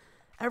 man.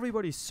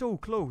 Everybody's so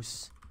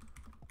close.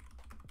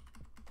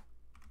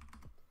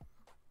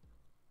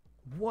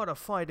 What a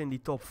fight in the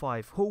top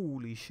 5.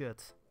 Holy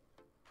shit.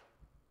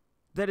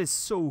 That is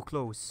so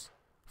close.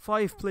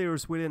 5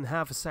 players within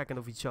half a second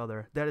of each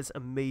other. That is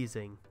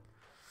amazing.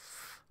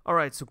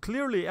 Alright, so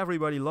clearly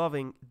everybody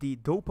loving the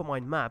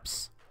Dopamine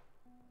maps.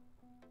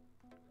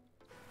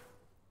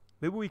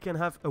 Maybe we can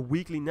have a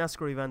weekly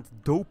NASCAR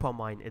event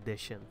Dopamine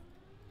edition.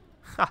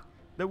 Ha!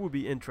 That would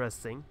be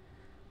interesting.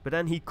 But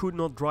then he could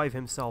not drive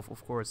himself,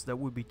 of course. That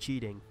would be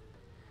cheating.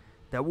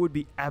 That would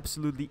be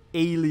absolutely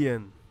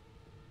alien.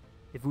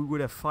 If we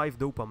would have 5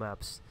 Dopa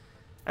maps.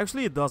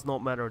 Actually, it does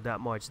not matter that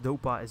much.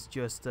 Dopa is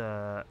just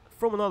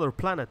from another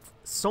planet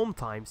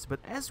sometimes. But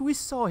as we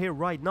saw here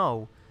right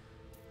now,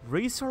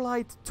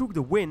 Racerlight took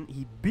the win.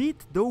 He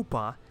beat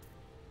Dopa.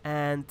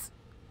 And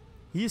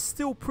he is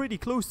still pretty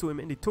close to him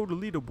in the total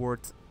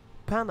leaderboard.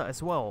 Panda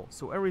as well.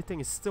 So everything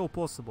is still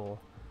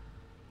possible.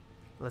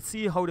 Let's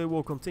see how they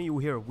will continue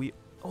here.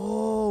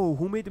 Oh,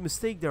 who made the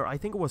mistake there? I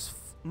think it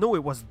was... No,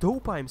 it was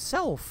Dopa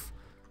himself.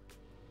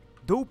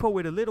 Dopa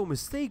with a little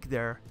mistake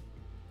there.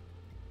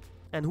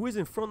 And who is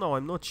in front now?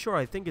 I'm not sure.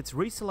 I think it's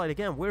Racerlight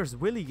again. Where's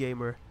Willy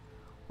Gamer?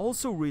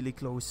 Also really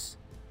close.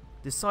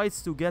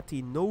 Decides to get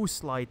the no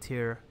slide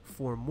here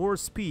for more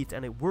speed,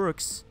 and it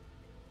works.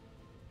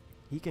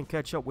 He can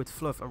catch up with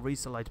Fluff and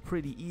Racerlight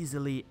pretty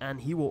easily,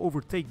 and he will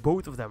overtake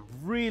both of them.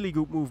 Really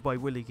good move by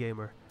Willy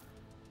Gamer.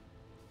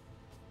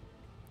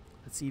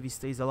 Let's see if he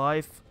stays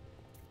alive.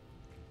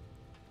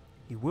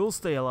 He will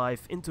stay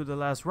alive into the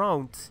last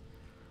round.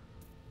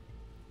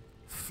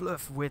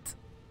 Fluff with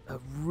a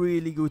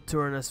really good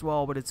turn as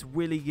well, but it's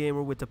Willy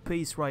Gamer with the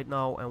pace right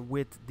now and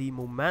with the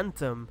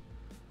momentum.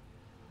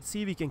 Let's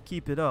see if he can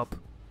keep it up.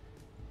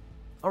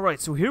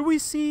 Alright, so here we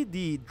see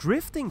the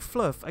drifting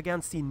Fluff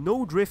against the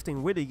no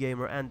drifting Willy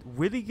Gamer, and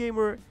Willy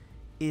Gamer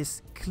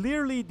is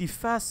clearly the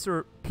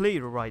faster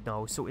player right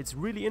now. So it's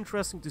really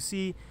interesting to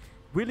see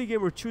Willy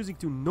Gamer choosing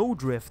to no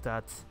drift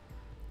that,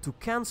 to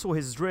cancel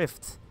his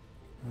drift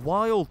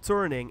while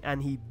turning,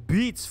 and he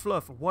beats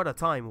Fluff. What a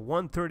time.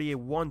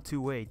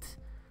 1:38.128.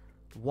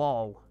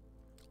 Wow.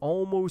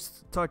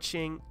 Almost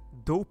touching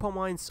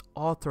Dopamine's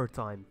author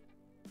time.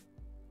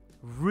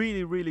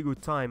 Really, really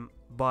good time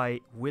by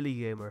Willy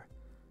Gamer.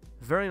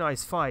 Very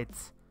nice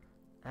fight.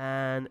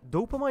 And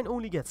Dopamine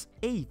only gets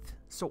 8.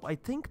 So I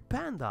think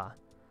Panda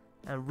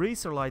and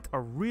Racerlight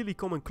are really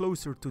coming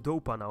closer to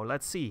Dopa now.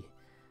 Let's see.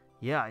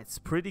 Yeah, it's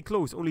pretty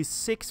close. Only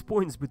 6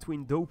 points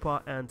between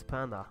Dopa and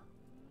Panda.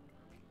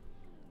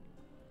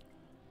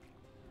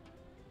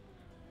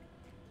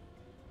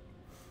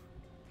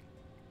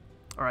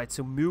 Alright,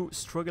 so Mew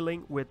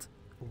struggling with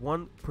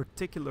one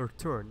particular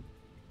turn.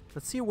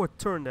 Let's see what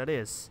turn that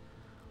is.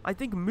 I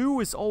think Mew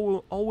is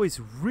always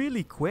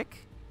really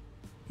quick.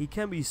 He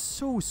can be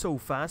so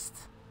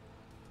fast.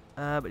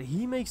 But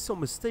he makes some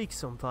mistakes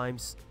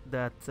sometimes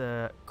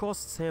that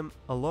costs him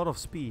a lot of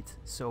speed.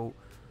 So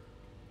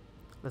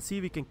let's see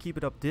if we can keep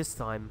it up this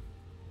time.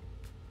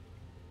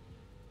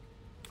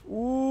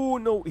 Ooh,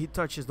 no, he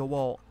touches the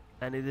wall.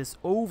 And it is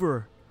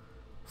over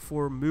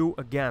for Mu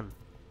again.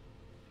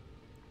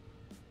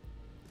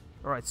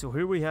 Alright, so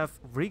here we have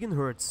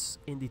Regenhertz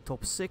in the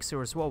top 6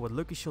 here as well, with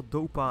Lucky Shot,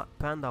 Dopa,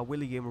 Panda,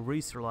 Willy Gamer,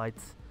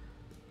 Racerlight.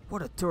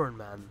 What a turn,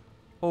 man.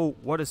 Oh,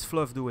 what is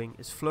Fluff doing?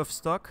 Is Fluff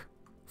stuck?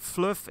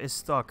 Fluff is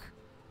stuck.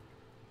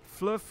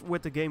 Fluff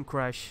with the game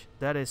crash.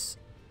 That is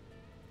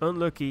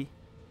unlucky.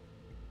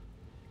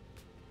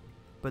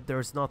 But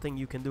there's nothing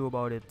you can do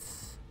about it.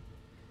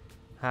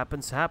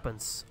 Happens,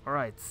 happens.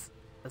 Alright,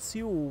 let's see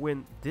who will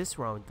win this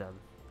round then.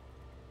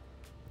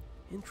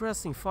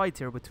 Interesting fight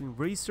here between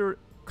Racer,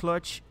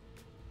 Clutch,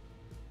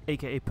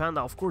 aka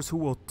Panda, of course, who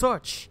will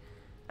touch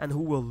and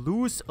who will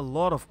lose a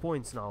lot of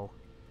points now.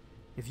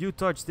 If you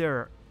touch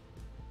there,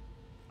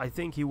 I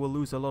think he will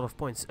lose a lot of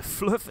points.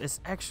 Fluff is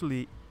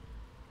actually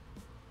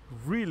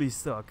really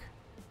stuck.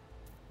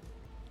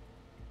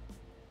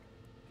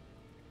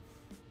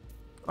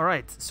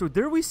 Alright, so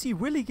there we see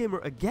Willy Gamer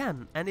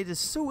again, and it is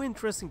so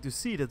interesting to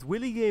see that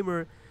Willy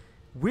Gamer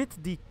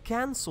with the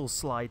cancel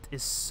slide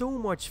is so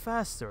much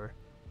faster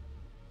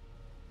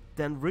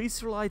than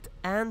Racerlight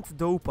and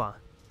Dopa.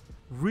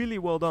 Really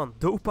well done.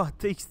 Dopa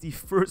takes the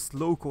first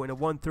loco in a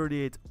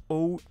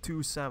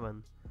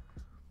 1:38.027.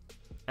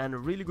 And a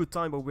really good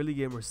time by Willy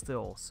Gamer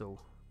still, so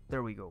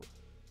there we go.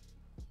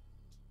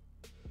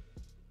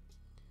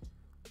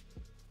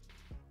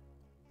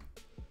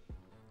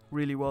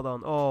 Really well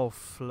done. Oh,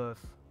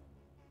 Fluff.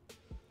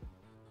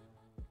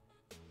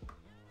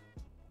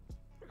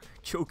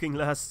 Choking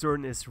last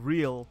turn is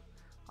real.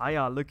 Ah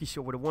yeah, Lucky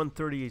Shot with a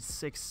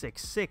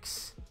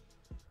 1:38.666.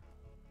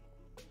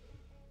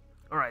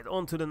 Alright,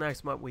 on to the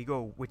next map we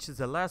go, which is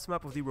the last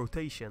map of the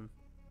rotation.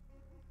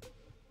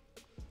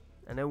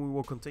 And then we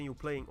will continue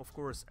playing, of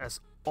course, as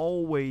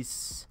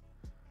always,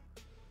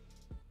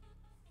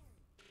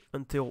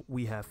 until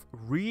we have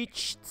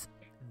reached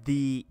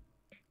the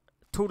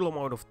total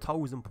amount of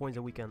 1000 points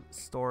and we can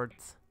start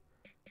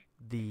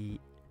the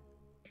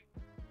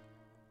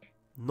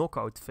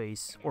knockout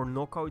phase. Or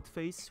knockout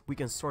phase, we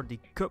can start the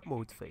cup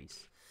mode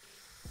phase.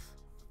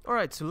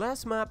 Alright, so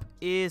last map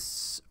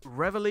is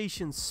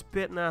Revelation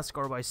Spit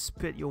Nascar by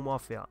Spit Yo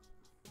Mafia.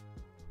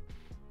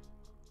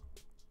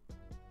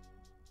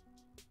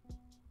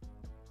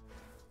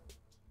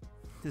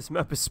 This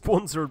map is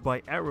sponsored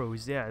by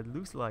Arrows. Yeah, it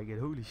looks like it.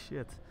 Holy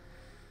shit.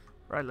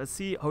 Right, let's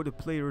see how the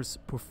players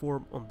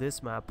perform on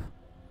this map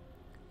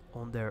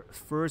on their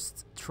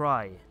first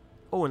try.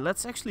 Oh, and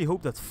let's actually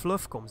hope that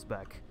Fluff comes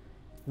back.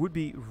 Would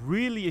be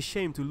really a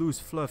shame to lose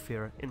Fluff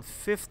here in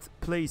 5th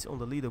place on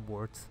the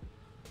leaderboard.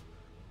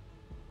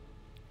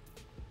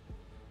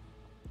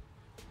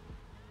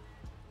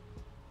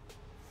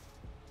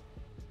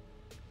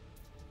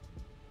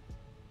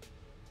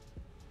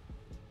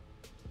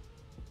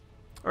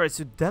 Alright,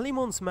 so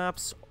Delimon's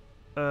maps,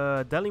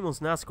 Delimon's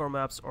NASCAR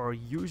maps are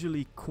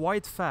usually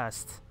quite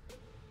fast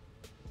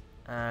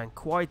and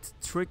quite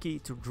tricky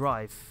to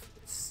drive.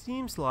 It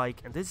seems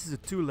like, and this is a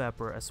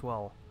 2-lapper as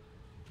well,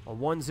 a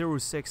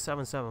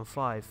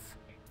 1:06.775.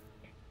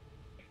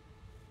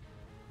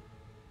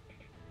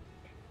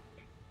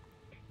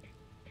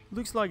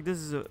 Looks like this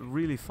is a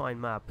really fine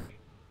map.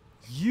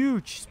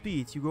 Huge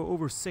speed, you go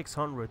over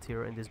 600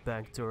 here in this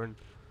bank turn.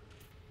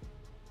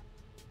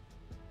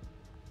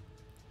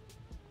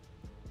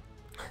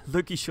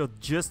 Lucky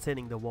Shot just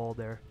hitting the wall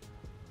there.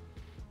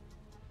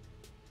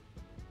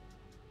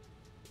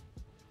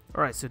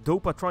 Alright, so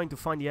Dopa trying to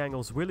find the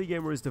angles. Willy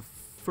Gamer is the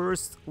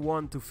first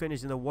one to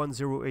finish in a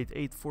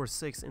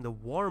 1:08.846 in the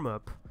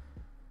warm-up.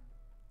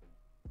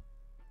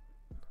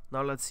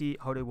 Now let's see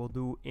how they will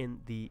do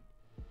in the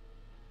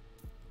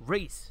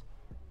race.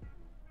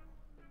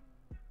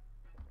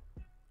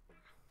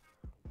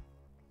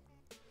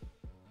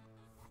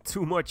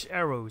 Too much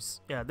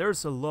arrows. Yeah,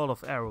 there's a lot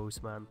of arrows,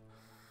 man.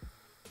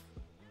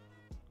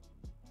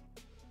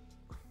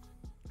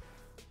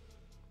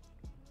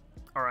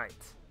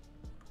 Alright.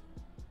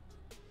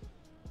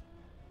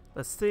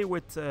 Let's stay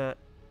with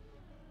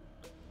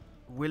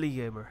Willy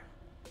Gamer.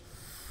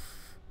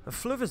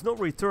 Fluff is not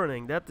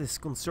returning, that is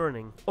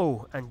concerning.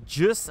 Oh, and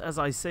just as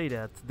I say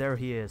that, there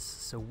he is.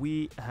 So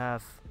we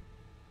have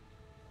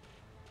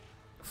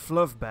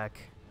Fluff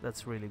back.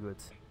 That's really good.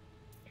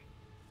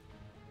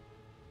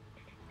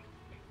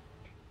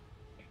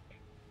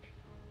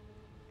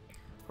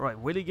 Alright,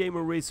 Willy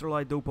Gamer,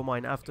 Racerlight,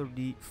 Dopamine. After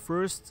the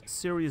first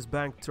serious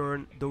bank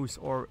turn, those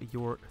are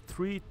your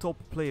 3 top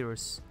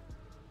players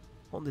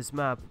on this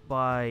map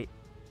by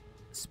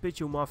Spit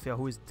Yo Mafia,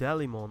 who is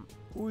Delimon.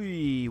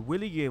 Ui,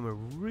 Willy Gamer,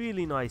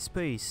 really nice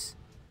pace.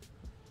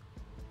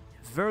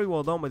 Very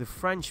well done by the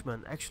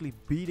Frenchman, actually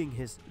beating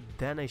his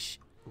Danish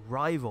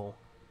rival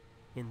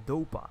in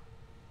Dopa.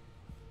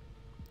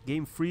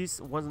 Game freeze,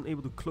 wasn't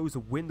able to close the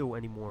window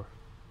anymore.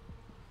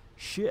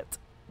 Shit.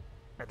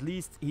 At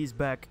least he's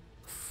back.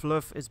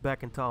 Fluff is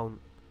back in town.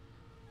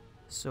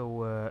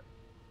 So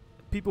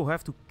people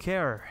have to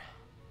care.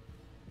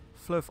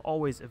 Fluff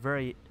always a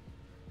very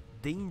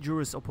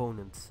dangerous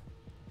opponent.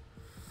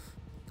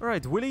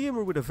 Alright, Willy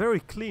Gamer with a very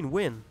clean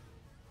win.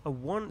 A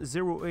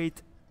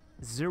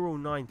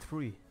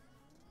 108.093.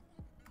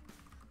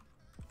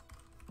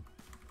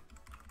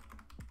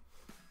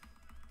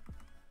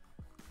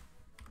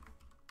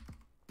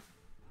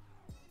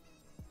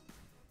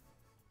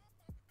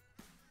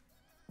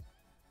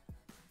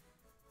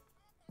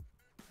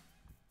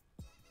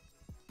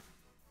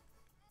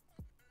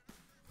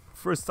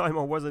 First time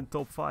I was in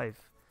top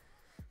 5.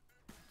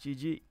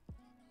 GG.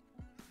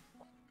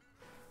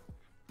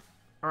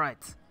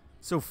 Alright,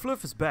 so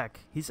Fluff is back.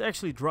 He's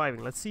actually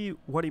driving. Let's see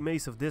what he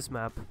makes of this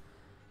map.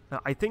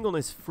 I think on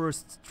his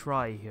first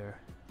try here.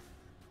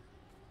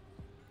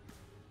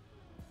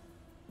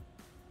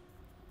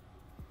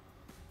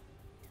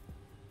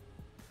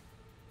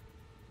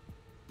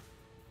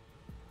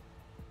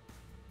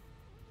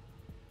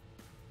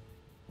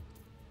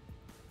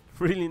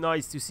 Really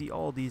nice to see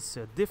all these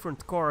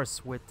different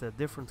cars with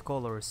different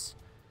colors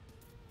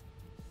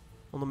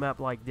on a map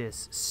like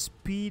this,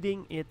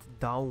 speeding it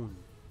down.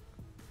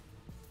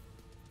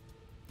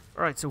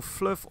 Alright, so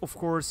Fluff, of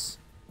course,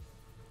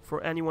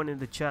 for anyone in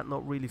the chat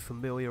not really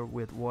familiar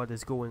with what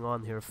is going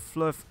on here,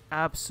 Fluff,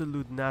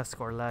 absolute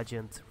NASCAR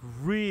legend,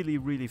 really,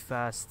 really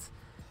fast,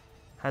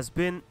 has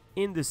been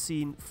in the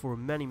scene for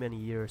many, many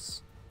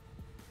years.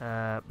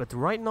 But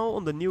right now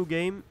on the new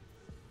game,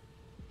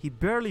 he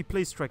barely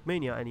plays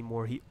Trackmania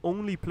anymore. He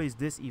only plays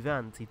this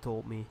event, he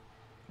told me.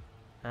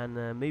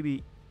 And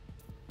maybe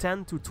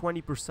 10 to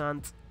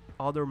 20%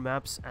 other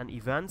maps and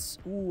events.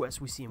 Ooh, as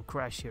we see him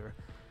crash here.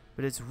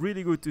 But it's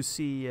really good to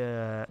see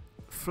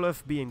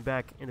Fluff being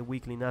back in the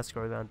weekly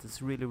NASCAR event. It's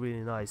really,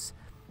 really nice.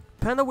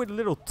 Panda with a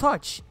little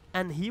touch,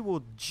 and he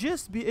will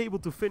just be able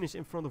to finish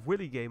in front of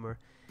Willy Gamer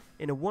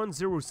in a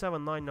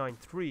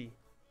 107.993.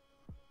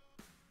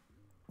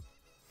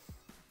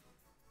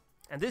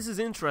 And this is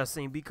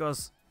interesting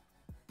because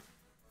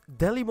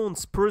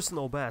Delimon's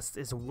personal best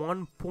is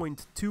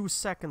 1.2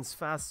 seconds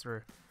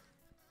faster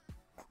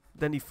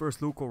than the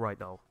first local right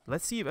now.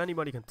 Let's see if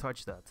anybody can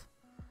touch that.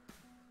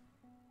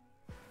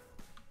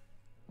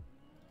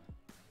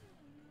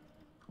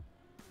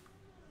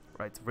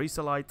 Right,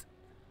 Racealite,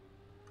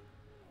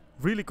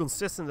 really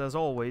consistent as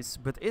always,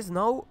 but is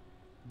now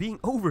being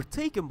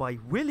overtaken by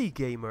Willy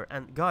Gamer.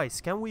 And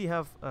guys, can we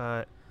have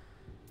a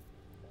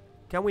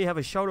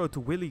shout out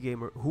to Willy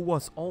Gamer, who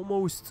was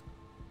almost,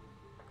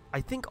 I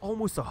think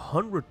almost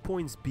 100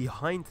 points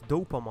behind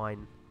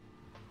Dopamine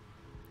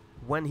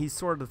when he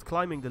started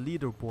climbing the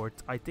leaderboard.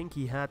 I think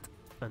he had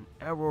an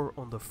error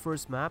on the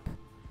first map,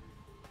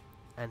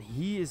 and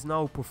he is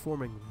now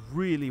performing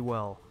really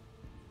well.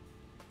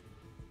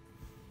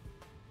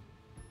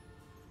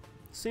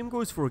 Same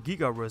goes for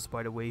Gigarus,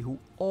 by the way, who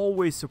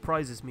always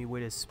surprises me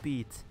with his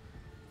speed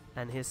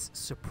and his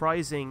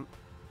surprising,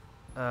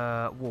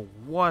 whoa,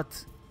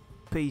 what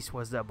pace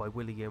was that by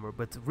Willy Gamer,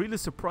 but really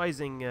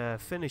surprising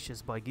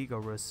finishes by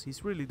Gigarus.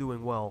 He's really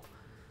doing well.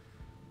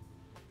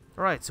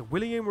 Alright, so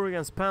Willy Gamer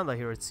against Panda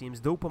here, it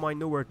seems. Dopamine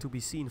nowhere to be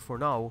seen for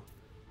now,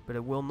 but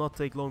it will not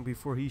take long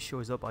before he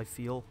shows up, I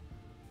feel.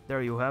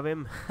 There you have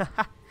him.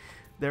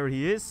 There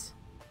he is.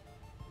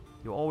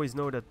 You always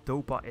know that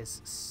Dopa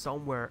is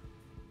somewhere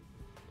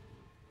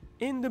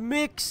in the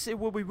mix. It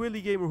will be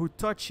Willy Gamer who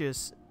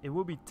touches. It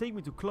will be Take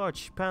Me to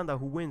Clutch Panda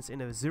who wins in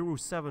a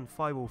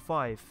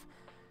 0.7505.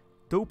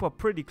 Dopa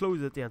pretty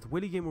close at the end.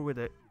 Willy Gamer with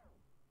a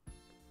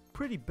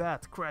pretty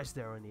bad crash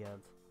there in the end.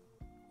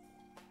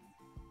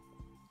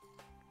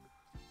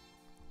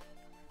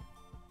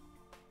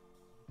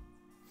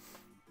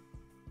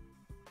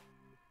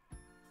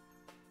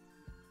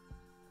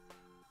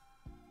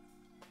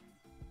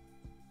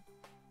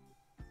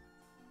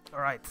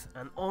 Alright,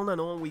 and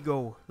on we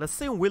go. Let's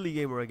stay on Willy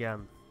Gamer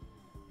again,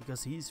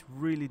 because he's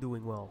really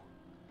doing well.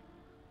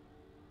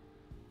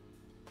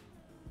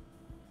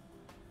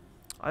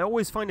 I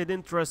always find it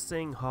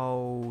interesting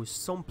how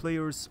some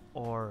players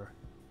are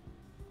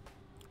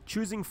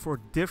choosing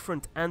for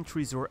different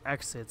entries or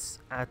exits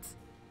at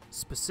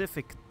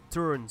specific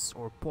turns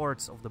or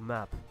parts of the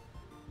map.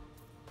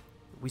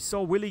 We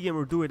saw Willy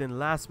Gamer do it in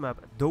last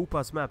map,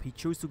 Dopa's map. He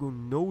chose to go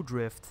no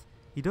drift.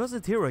 He does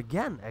it here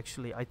again,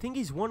 actually. I think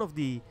he's one of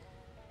the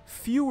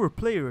fewer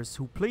players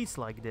who plays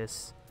like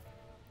this,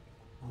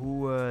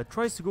 who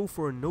tries to go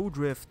for a no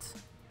drift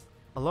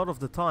a lot of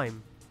the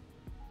time.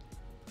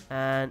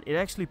 And it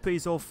actually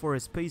pays off for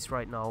his pace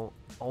right now,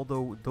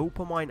 although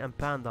Dopamine and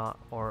Panda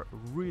are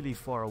really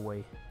far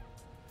away.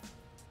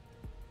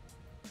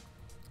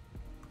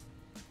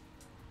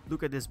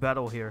 Look at this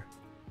battle here.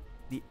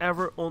 The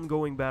ever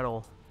ongoing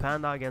battle.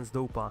 Panda against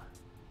Dopa.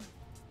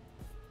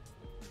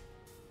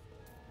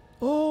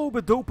 Oh,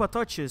 but Dopa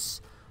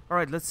touches.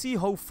 Alright, let's see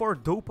how far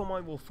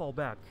Dopamine will fall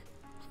back.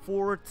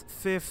 4th,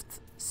 5th,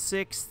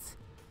 6th,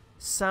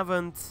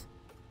 7th.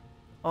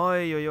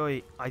 Oi, oi,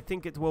 oi. I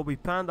think it will be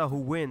Panda who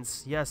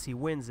wins. Yes, he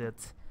wins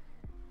it.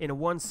 In a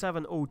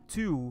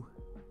 1702.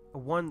 A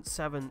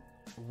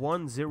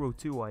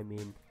 17102, I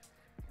mean.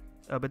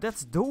 But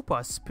that's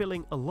Dopa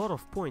spilling a lot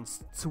of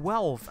points.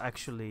 12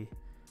 actually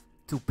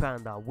to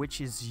Panda, which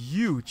is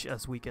huge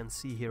as we can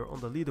see here on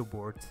the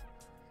leaderboard.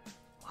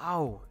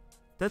 Wow,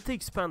 that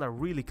takes Panda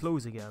really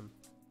close again.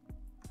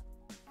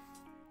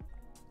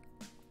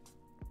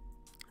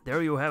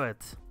 There you have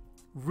it.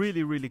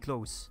 Really, really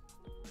close.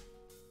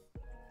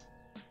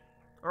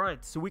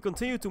 Alright, so we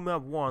continue to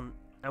map 1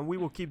 and we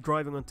will keep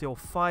driving until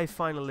 5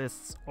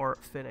 finalists are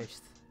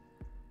finished.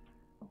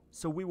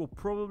 So we will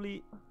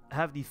probably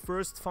have the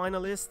first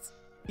finalist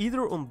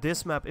either on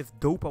this map if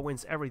Dopa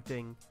wins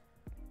everything,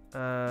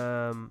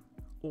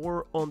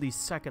 or on the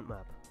second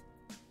map.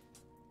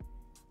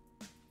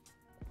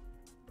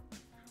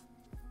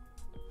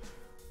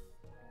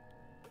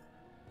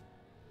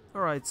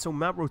 Alright, so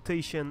map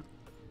rotation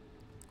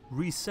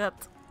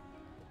reset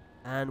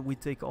and we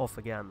take off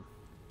again.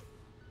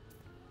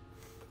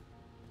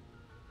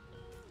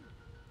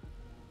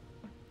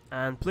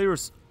 And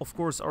players of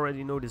course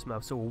already know this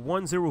map, so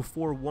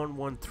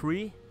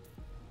 104113.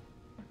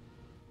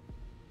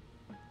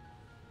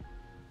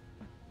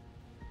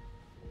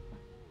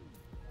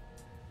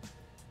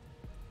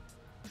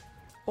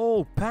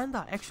 Oh,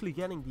 Panda actually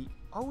getting the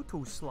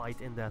auto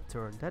slide in that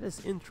turn. That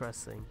is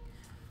interesting.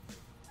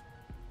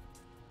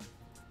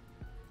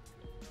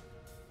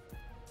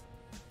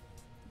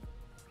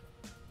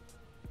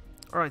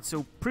 Alright,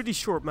 so pretty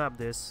short map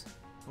this.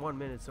 1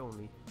 minute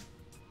only.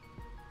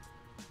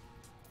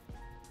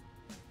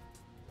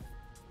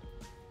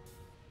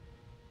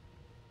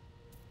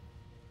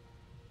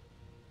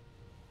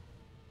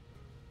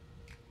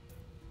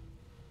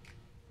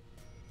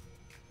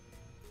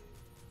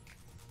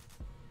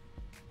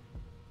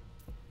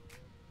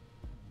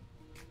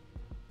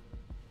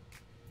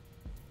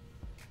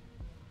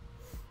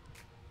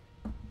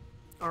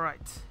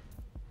 Alright.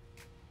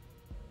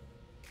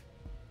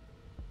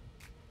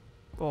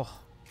 Oh,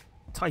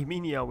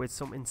 TWNE with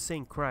some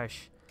insane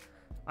crash.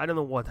 I don't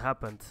know what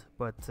happened,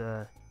 but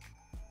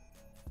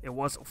it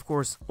was of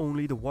course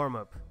only the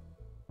warm-up.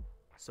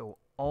 So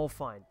all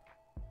fine.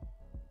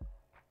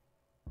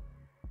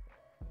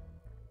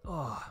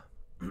 Oh.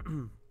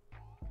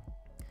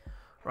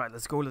 Right,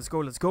 let's go, let's go,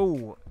 let's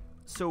go.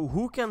 So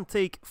who can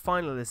take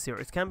finalists here?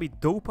 It can be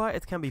Dopa,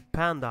 it can be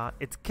Panda,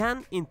 it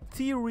can in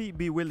theory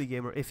be Willy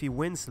Gamer if he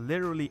wins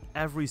literally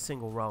every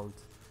single round.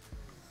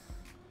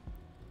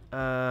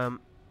 And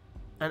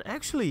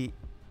actually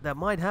that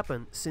might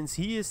happen since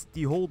he is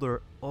the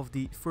holder of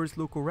the first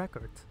local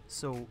record.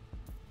 So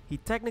he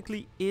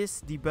technically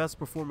is the best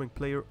performing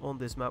player on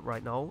this map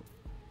right now.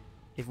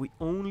 If we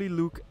only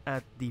look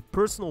at the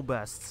personal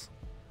bests,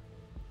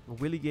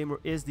 Willy Gamer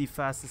is the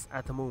fastest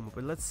at the moment.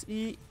 But let's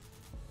see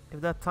if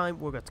that time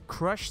will get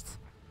crushed.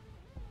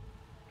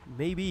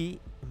 Maybe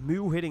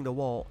Mew hitting the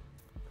wall.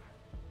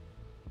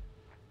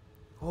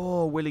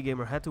 Oh, Willy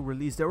Gamer had to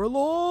release there a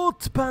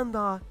lot.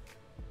 Panda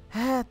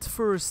head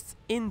first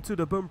into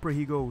the bumper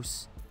he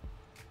goes.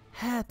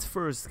 Head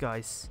first,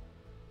 guys.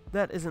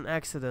 That is an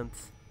accident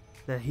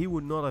that he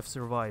would not have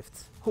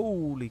survived.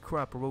 Holy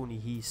crap-a-roni,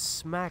 he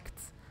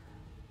smacked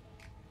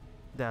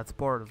that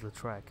part of the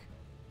track.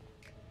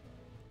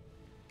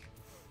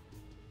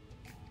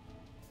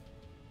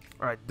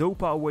 Alright,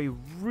 Dopa away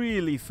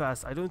really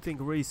fast. I don't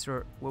think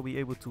Racer will be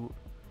able to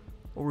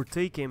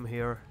overtake him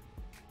here.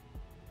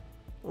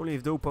 Only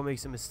if Dopa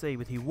makes a mistake,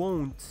 but he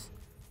won't.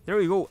 There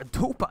we go. And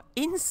Dopa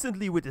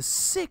instantly with a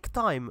sick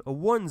time. A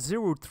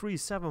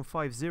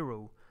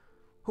 1:03.750.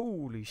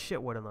 Holy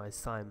shit, what a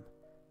nice time.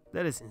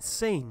 That is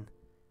insane.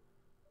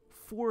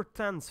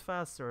 4/10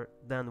 faster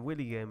than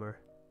Willy Gamer.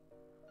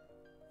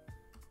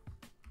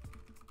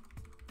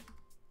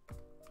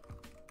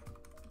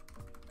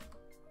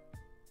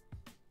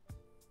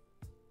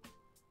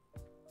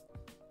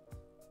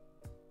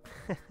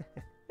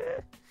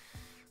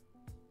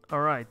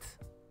 Alright.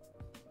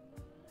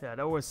 Yeah,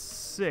 that was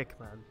sick,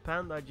 man.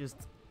 Panda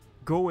just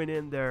going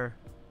in there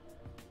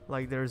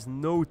like there's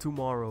no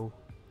tomorrow.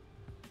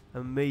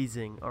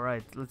 Amazing.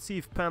 Alright, let's see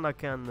if Panda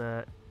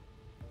can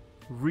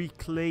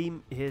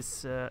reclaim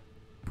his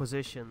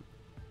position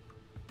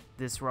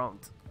this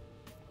round.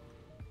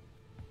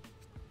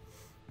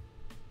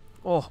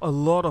 Oh, a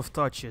lot of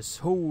touches.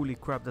 Holy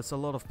crap, that's a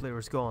lot of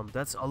players gone.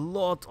 That's a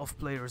lot of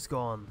players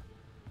gone.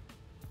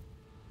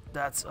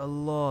 That's a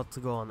lot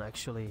gone,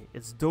 actually.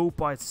 It's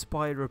Dopa, it's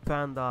Spider,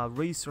 Panda,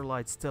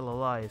 Razorlight still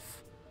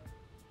alive.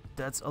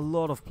 That's a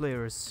lot of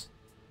players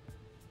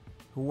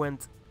who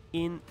went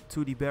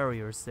into the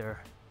barriers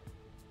there.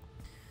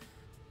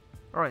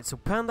 Alright, so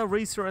Panda,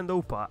 Racer and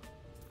Dopa.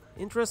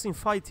 Interesting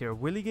fight here.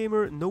 Willy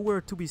Gamer nowhere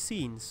to be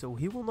seen, so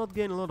he will not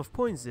gain a lot of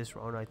points this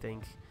round, I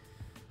think.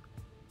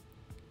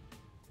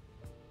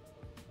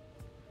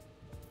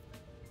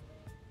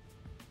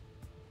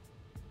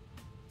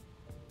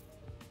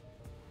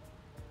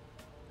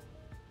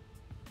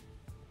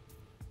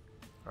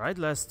 Alright,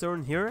 last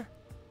turn here.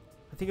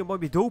 I think it might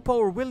be Dopa,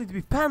 or will it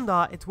be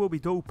Panda? It will be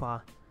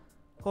Dopa.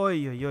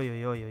 Oi, oi, oi,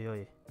 oi, oi,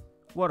 oi.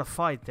 What a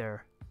fight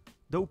there.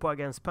 Dopa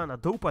against Panda.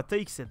 Dopa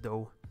takes it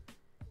though.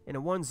 In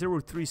a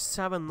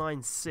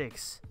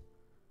 1:03.796.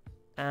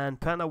 And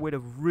Panda with a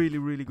really,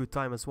 really good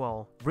time as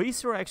well.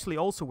 Racer actually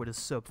also with a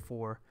sub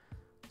 4.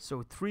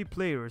 So 3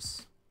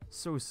 players.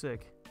 So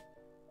sick.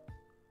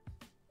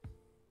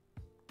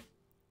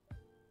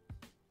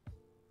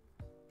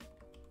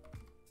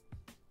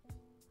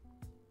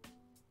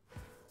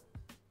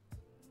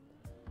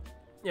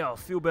 Yeah, I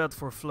feel bad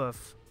for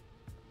Fluff.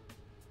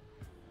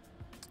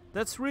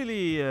 That's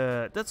really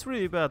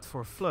bad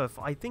for Fluff.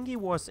 I think he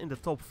was in the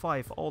top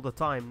 5 all the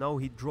time. Now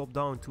he dropped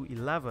down to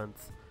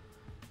 11th.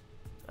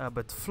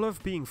 But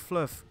Fluff being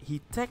Fluff, he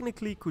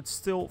technically could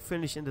still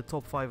finish in the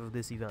top 5 of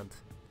this event.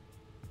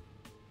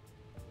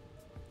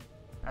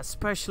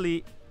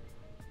 Especially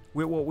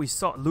with what we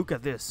saw. Look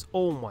at this.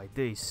 Oh my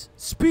days.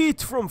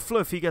 Speed from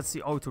Fluff. He gets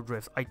the auto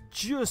drift. I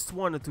just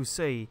wanted to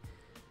say,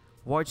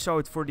 watch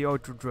out for the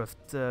auto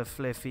drift,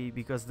 Fluffy,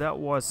 because that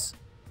was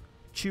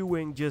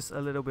chewing just a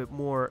little bit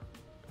more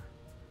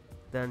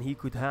than he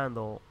could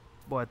handle.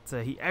 But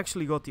he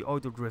actually got the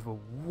auto drift.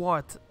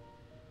 What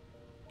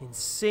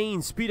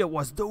insane speed it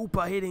was.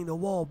 Dopa hitting the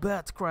wall.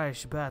 Bad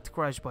crash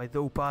by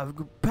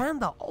Dopa.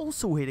 Panda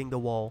also hitting the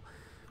wall.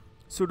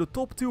 So the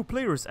top 2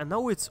 players, and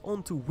now it's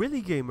on to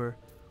Willy Gamer,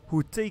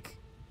 who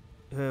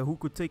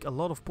could take a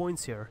lot of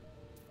points here.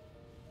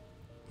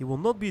 He will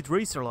not beat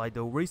Racerlight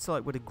though.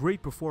 Racerlight with a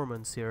great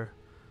performance here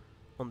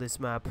on this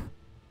map.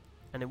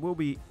 And it will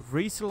be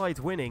Racerlight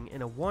winning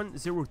in a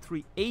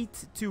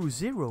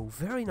 1:03.820.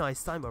 Very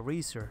nice time by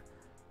Racer.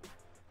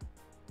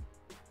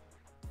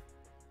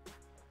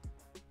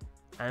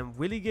 And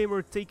Willy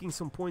Gamer taking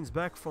some points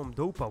back from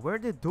Dopa. Where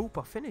did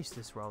Dopa finish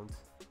this round?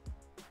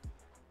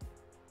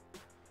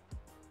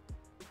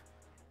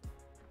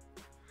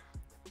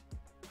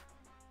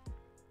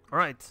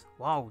 Alright,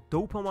 wow,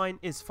 Dopamine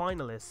is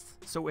finalist.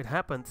 So it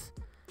happened.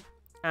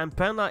 And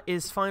Panda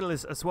is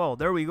finalist as well.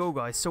 There we go,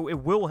 guys. So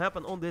it will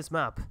happen on this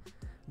map.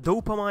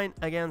 Dopamine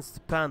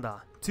against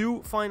Panda.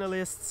 2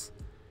 finalists.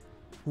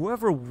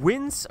 Whoever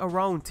wins a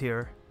round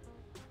here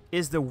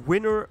is the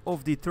winner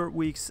of the 3rd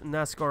week's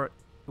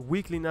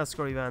weekly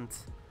NASCAR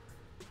event.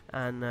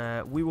 And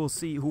we will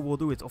see who will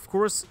do it. Of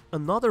course,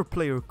 another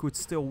player could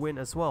still win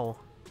as well.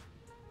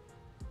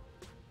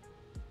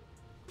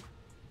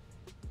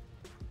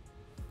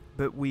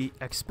 But we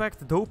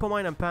expect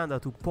Dopamine and Panda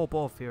to pop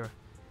off here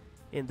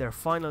in their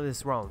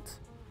finalist round.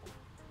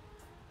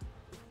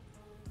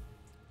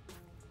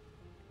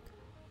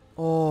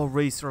 Oh,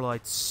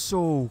 Racerlight,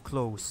 so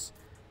close.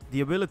 The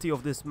ability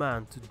of this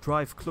man to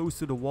drive close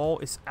to the wall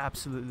is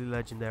absolutely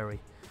legendary.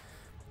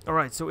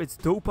 Alright, so it's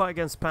Dopa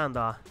against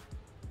Panda.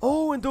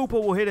 Oh, and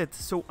Dopa will hit it.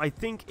 So I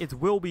think it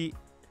will be...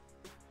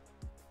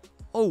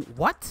 Oh,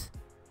 what?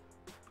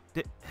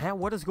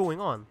 What is going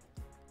on?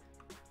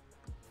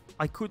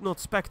 I could not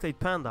spectate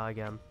Panda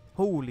again.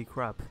 Holy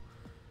crap.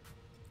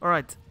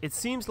 Alright, it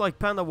seems like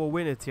Panda will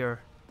win it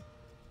here.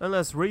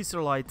 Unless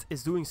Racerlight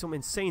is doing some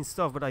insane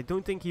stuff, but I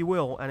don't think he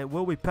will. And it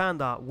will be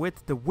Panda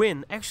with the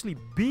win. Actually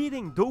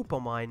beating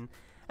Dopamine.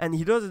 And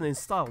he does it in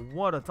style.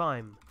 What a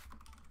time.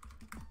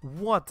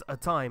 What a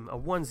time. A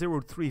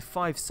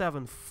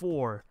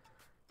 1:03.574.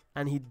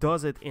 And he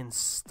does it in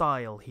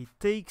style. He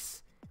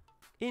takes,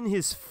 in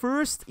his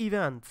first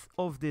event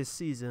of this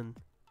season,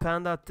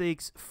 Panda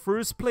takes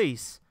first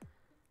place.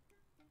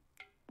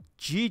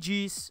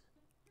 GG's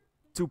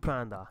to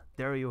Panda.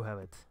 There you have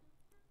it.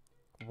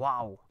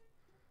 Wow.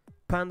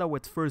 Panda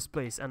with first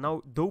place. And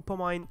now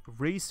Dopamine,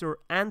 Racer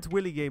and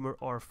Willy Gamer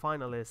are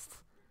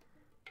finalists.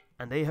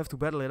 And they have to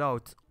battle it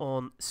out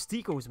on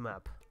Stiko's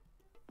map.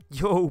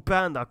 Yo,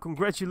 Panda,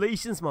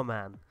 congratulations, my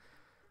man.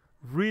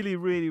 Really,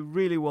 really,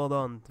 really well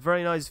done.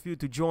 Very nice of you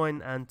to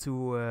join and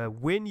to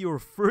win your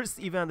first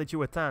event that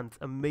you attend.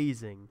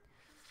 Amazing.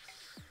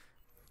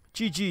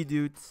 GG,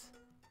 dude.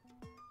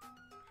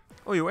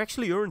 Oh, you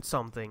actually earned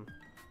something.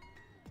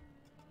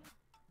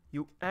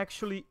 You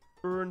actually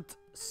earned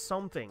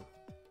something.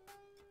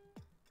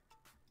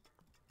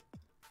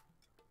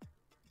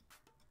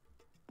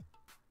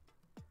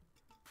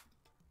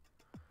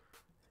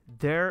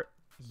 There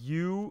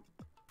you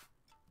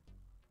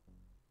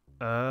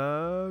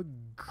go.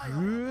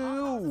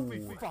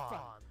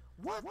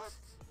 What?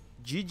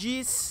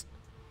 GG's.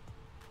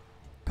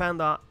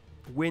 Panda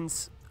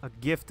wins a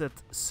gifted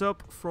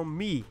sub from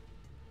me.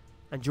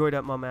 Enjoy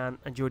that, my man.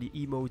 Enjoy the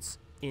emotes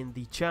in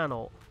the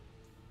channel.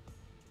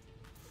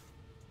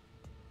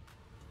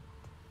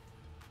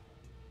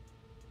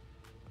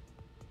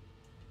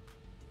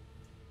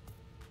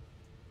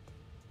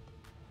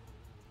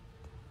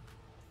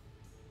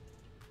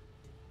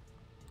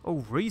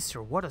 Oh,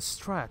 Racer, what a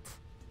strat.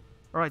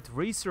 Alright,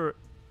 Racer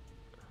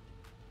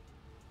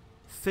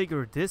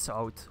figured this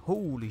out.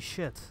 Holy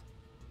shit.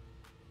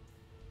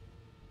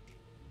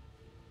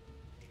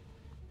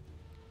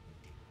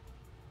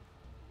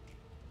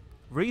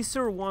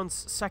 Racer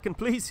wants second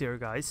place here,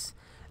 guys.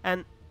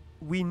 And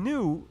we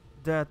knew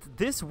that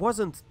this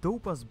wasn't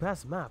Dopa's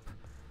best map.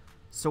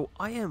 So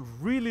I am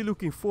really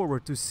looking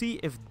forward to see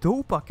if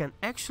Dopa can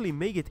actually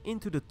make it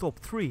into the top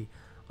 3.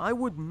 I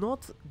would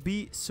not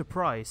be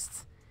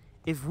surprised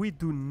if we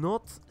do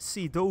not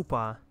see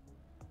Dopa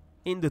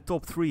in the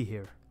top 3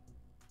 here.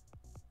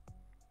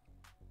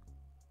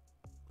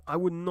 I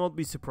would not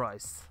be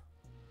surprised.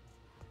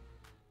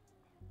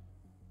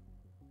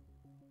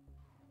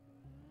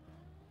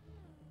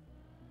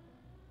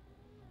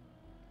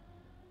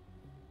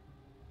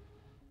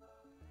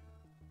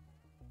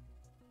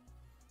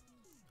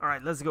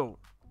 Alright, let's go.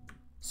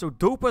 So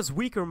Dopa's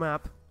weaker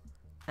map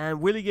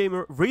and Willy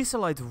Gamer,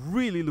 Razorlight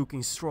really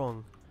looking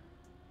strong.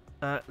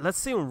 Let's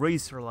stay on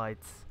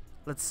Razorlight.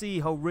 Let's see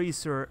how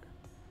Razor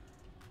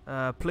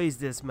plays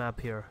this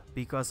map here,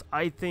 because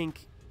I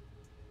think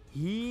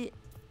he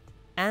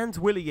and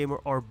Willy Gamer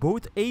are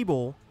both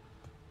able.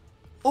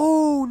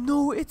 Oh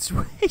no, it's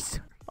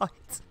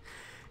Razorlight.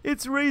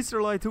 It's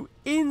Razorlight who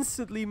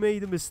instantly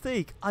made a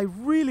mistake. I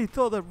really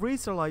thought that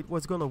Razorlight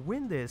was gonna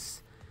win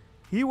this.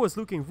 He was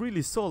looking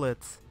really solid.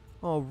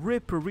 Oh,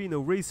 rip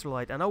Perino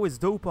Razorlight. And now it's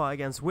Dopa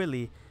against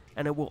Willy,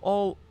 and it will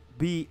all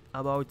be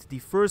about the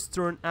first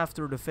turn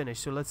after the finish.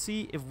 So let's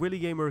see if Willy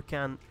Gamer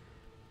can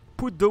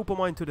put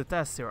Dopamine to the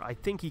test here. I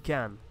think he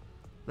can.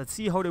 Let's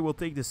see how they will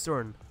take this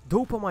turn.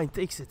 Dopamine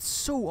takes it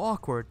so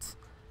awkward.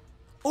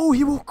 Oh,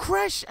 he will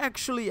crash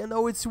actually, and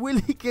now it's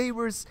Willy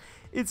Gamer's.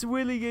 It's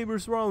Willy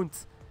Gamer's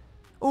round.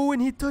 Oh,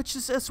 and he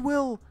touches as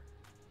well.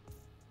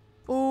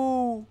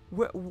 Oh,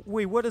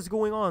 wait, what is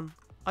going on?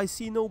 I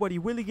see nobody.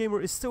 Willy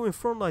Gamer is still in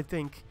front, I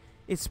think.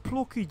 It's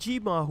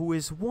Plokijima who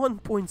is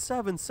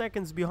 1.7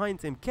 seconds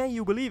behind him. Can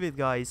you believe it,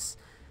 guys?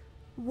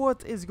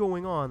 What is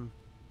going on?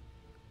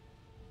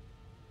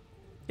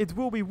 It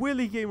will be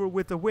Willy Gamer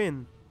with the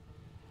win.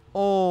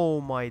 Oh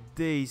my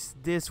days,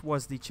 this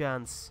was the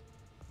chance.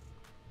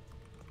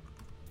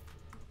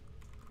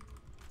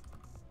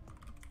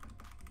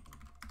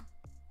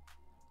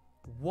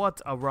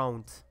 What a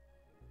round.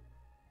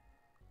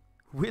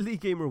 Willy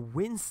Gamer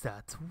wins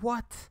that.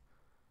 What?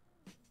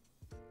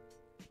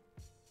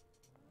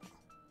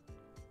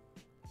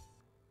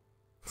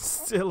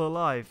 Still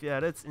alive. Yeah,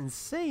 that's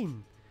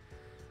insane.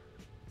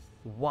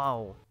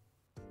 Wow.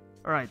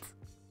 Alright.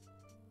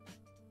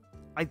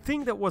 I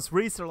think that was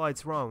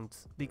Razorlight's round,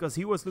 because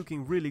he was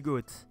looking really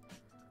good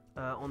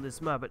on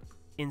this map. But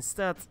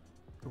instead,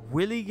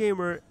 Willy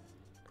Gamer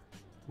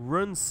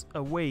runs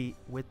away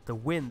with the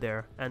win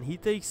there. And he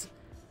takes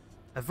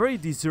a very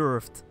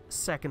deserved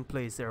second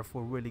place there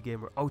for Willy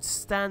Gamer.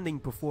 Outstanding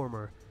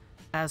performer,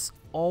 as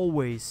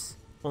always,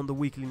 on the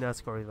weekly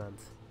NASCAR event.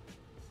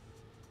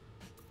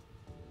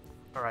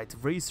 Alright,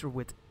 Racer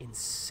with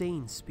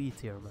insane speed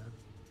here, man.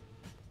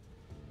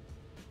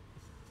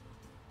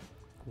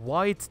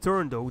 Wide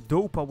turn though,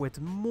 Dopa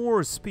with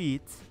more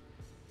speed.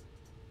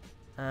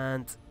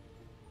 And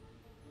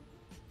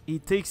he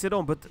takes it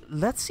on, but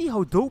let's see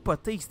how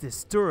Dopa takes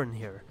this turn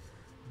here.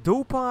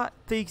 Dopa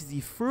takes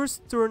the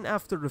first turn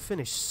after the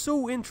finish,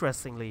 so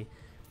interestingly,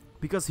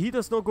 because he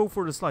does not go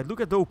for the slide. Look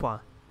at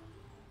Dopa.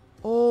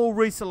 Oh,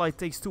 Razorlight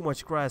takes too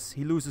much grass.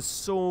 He loses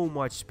so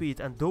much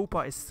speed, and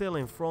Dopa is still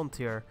in front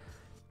here.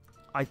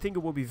 I think it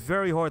will be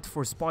very hard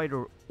for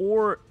Spider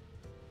or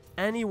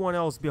anyone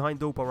else behind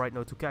Dopa right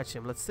now to catch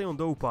him. Let's stay on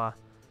Dopa.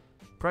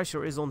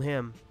 Pressure is on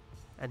him,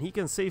 and he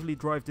can safely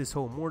drive this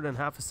home. More than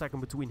half a second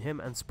between him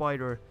and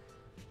Spider.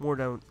 More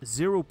than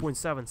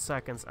 0.7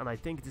 seconds, and I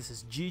think this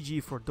is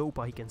GG for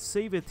Dopa. He can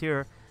save it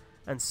here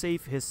and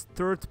save his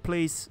third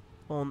place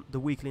on the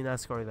weekly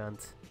NASCAR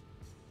event.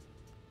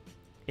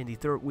 In the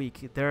third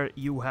week, there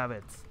you have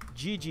it.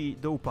 GG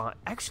Dopa.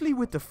 Actually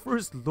with the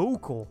first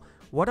local.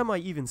 What am I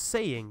even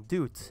saying,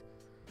 dude?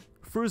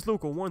 First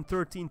local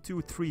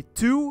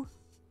 1:13.232.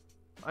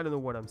 I don't know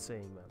what I'm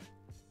saying, man.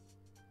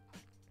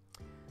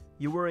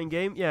 You were in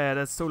game? Yeah,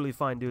 that's totally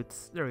fine, dude.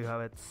 There you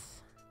have it.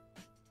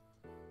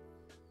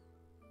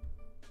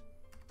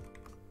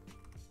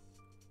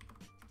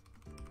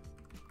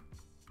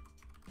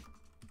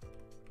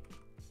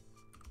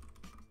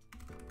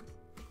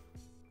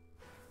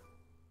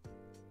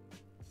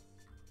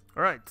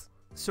 Alright,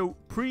 so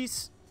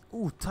Priest.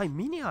 Ooh,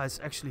 Tymenia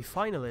is actually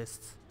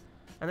finalist.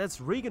 And that's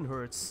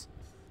Regenhertz.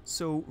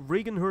 So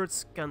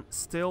Regenhertz can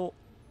still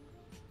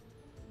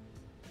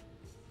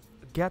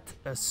get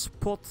a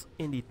spot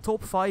in the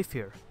top 5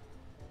 here,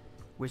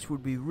 which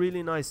would be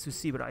really nice to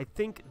see. But I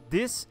think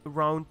this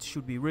round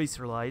should be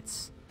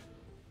Razorlights.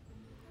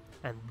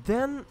 And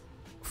then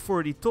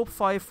for the top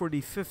 5, for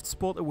the 5th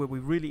spot, it will be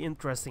really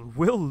interesting.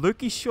 Will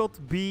Lucky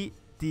Shot be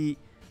the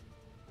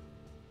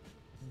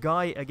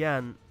guy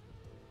again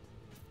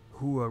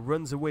who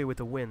runs away with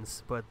the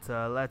wins? But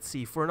let's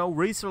see. For now,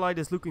 Razorlight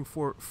is looking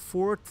for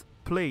 4th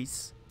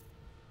place.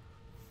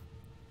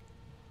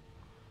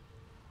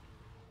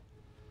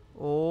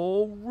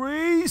 Oh,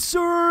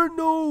 Racer!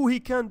 No, he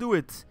can't do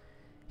it.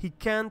 He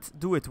can't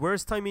do it.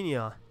 Where's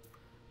Tymenia?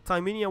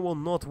 Tymenia will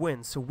not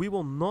win, so we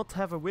will not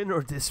have a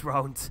winner this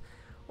round.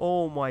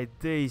 Oh my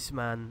days,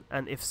 man.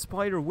 And if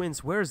Spider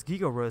wins, where's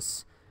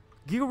Gigarus?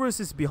 Gigarus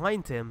is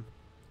behind him.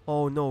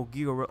 Oh no,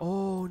 Gigarus.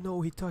 Oh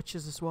no, he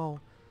touches as well.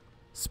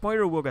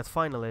 Spider will get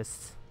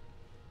finalist.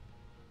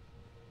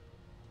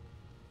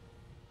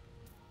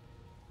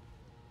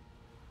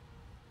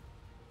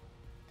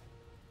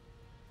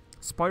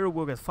 Spider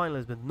will get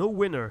finalist, but no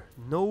winner.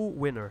 No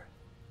winner.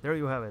 There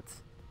you have it.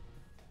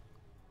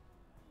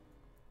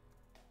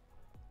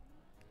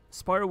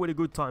 Spider with a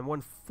good time,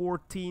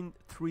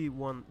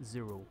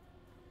 1:14.310.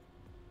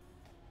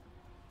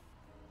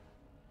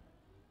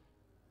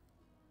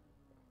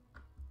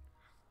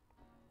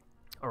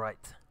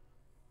 Alright.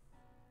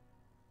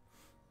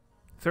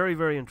 Very,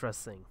 very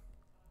interesting.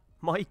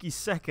 Mikey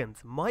second.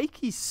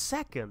 Mikey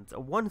second.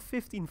 A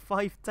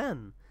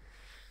 1:15.510.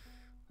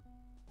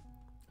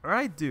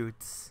 Alright,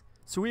 dudes.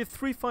 So we have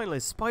 3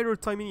 finalists. Spider,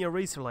 TWNE,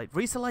 Razorlight.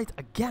 Razorlight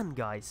again,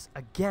 guys.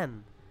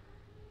 Again.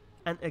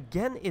 And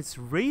again, it's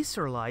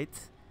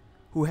Razorlight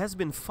who has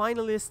been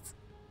finalist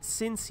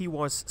since he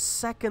was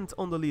second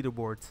on the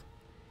leaderboard.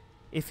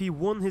 If he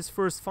won his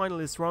first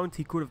finalist round,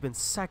 he could have been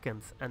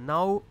second. And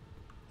now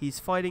he's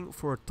fighting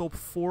for a top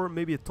 4,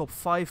 maybe a top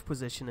 5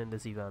 position in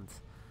this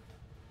event.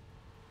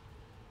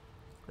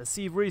 Let's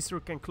see if Racer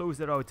can close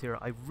that out here.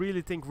 I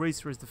really think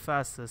Racer is the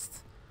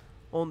fastest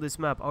on this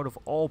map out of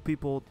all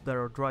people that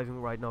are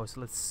driving right now.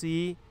 So let's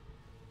see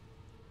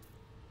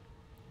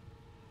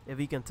if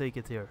he can take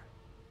it here.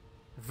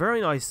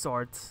 Very nice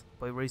start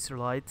by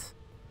Razorlight.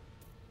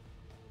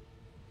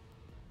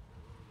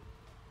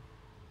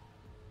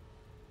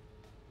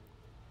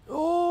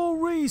 Oh,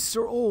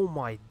 Racer! Oh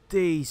my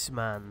days,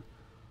 man.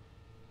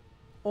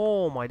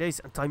 Oh my days.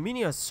 And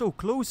TWNE is so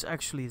close,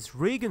 actually. It's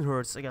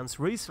Regenhertz against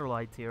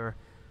Razorlight here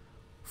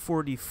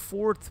for the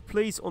 4th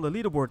place on the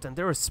leaderboard. And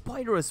there is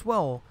Spider as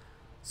well.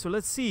 So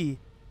let's see.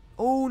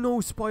 Oh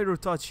no, Spider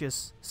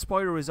touches.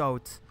 Spider is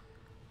out.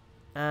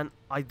 And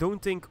I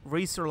don't think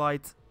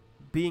Razorlight,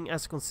 being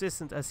as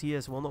consistent as he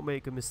is, will not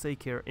make a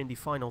mistake here in the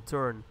final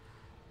turn.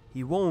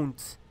 He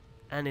won't.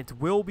 And it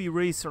will be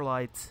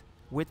Razorlight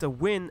with the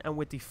win and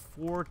with the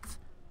 4th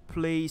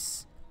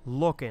place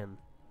lock-in.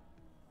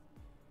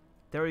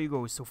 There you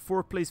go. So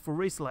 4th place for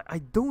Razorlight. I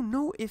don't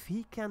know if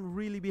he can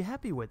really be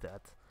happy with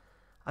that.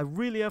 I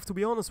really have to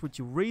be honest with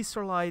you.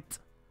 Razorlight.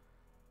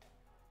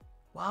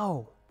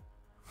 Wow.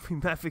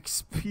 Mavic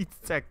Speed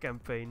Tech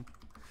campaign.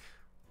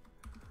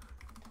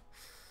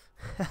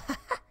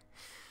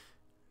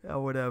 Yeah,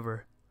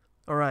 whatever.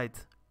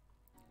 Alright.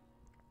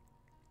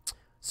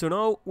 So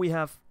now we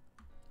have...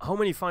 How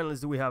many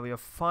finalists do we have? We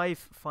have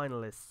 5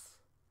 finalists.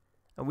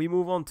 And we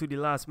move on to the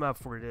last map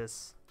for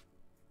this.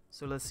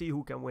 So let's see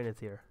who can win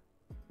it here.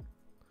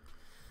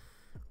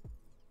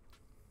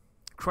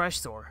 Crash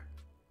Store.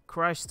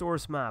 Crash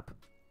Store's map.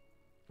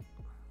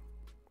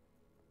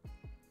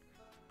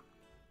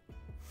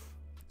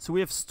 So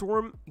we have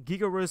Storm,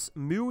 Gigarus,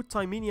 Mew,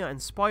 TWNE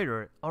and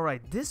Spider.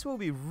 Alright, this will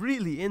be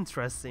really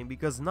interesting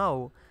because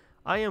now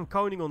I am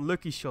counting on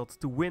Lucky Shot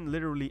to win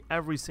literally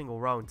every single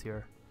round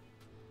here.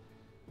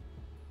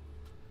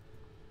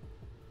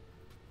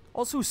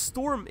 Also,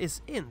 Storm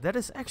is in. That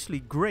is actually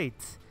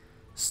great.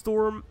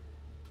 Storm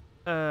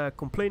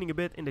complaining a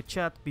bit in the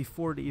chat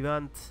before the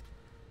event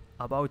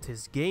about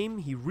his game.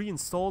 He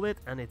reinstalled it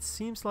and it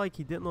seems like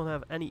he did not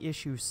have any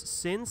issues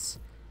since.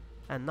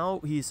 And now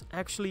he's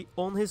actually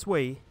on his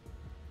way.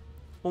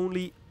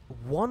 Only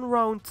 1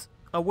 round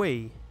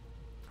away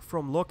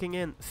from locking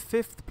in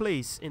 5th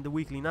place in the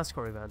weekly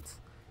NASCAR event.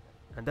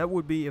 And that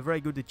would be a very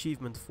good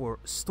achievement for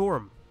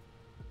Storm.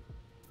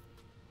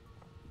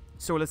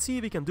 So let's see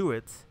if he can do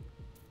it.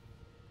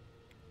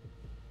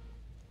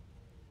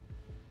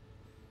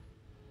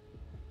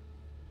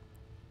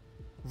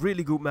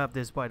 Really good map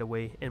this, by the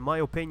way. In my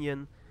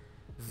opinion,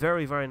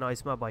 very, very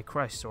nice map by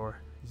Crash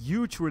Store.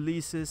 Huge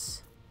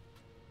releases.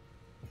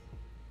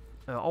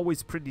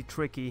 Always pretty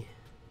tricky.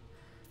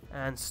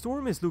 And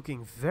Storm is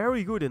looking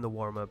very good in the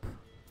warm-up.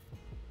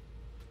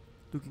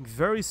 Looking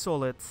very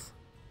solid.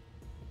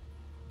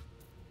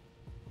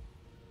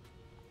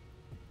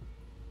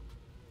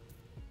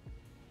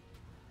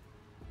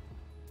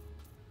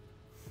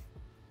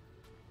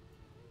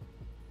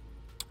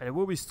 And it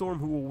will be Storm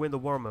who will win the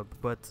warm-up,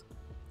 but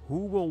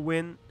who will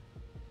win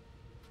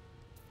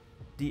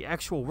the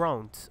actual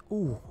round?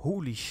 Ooh,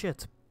 holy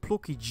shit.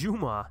 Plucky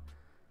Juma.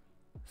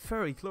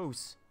 Very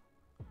close.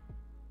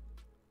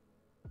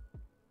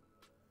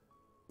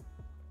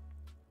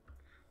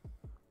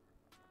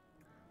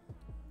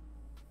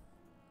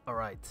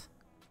 Alright.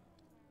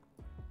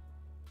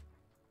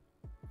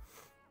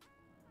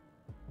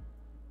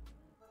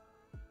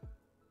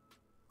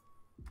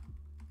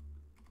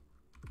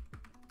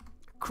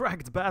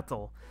 Cracked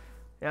battle.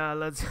 Yeah,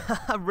 let's...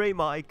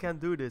 Rayma, I can't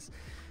do this.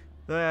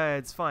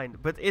 It's fine.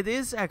 But it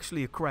is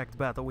actually a cracked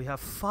battle. We have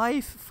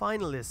 5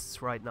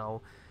 finalists right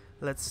now.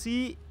 Let's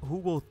see who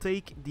will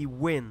take the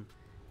win.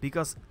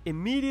 Because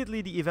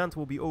immediately the event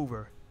will be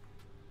over.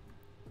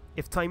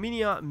 If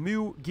TWNE,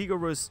 Mew,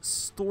 Gigarus,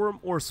 Storm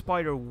or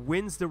Spider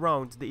wins the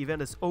round, the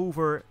event is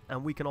over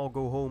and we can all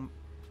go home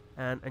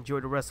and enjoy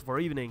the rest of our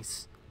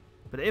evenings.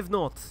 But if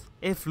not,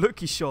 if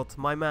Lucky Shot,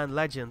 my man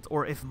Legend,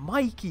 or if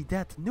Mikey,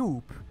 that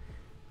noob,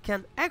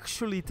 can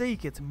actually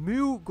take it,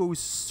 Mew goes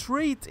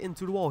straight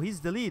into the wall. He's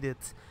deleted.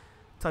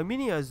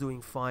 TWNE is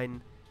doing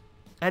fine.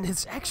 And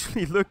it's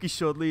actually Lucky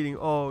Shot leading.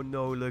 Oh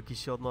no, Lucky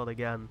Shot, not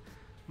again.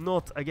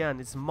 Not again.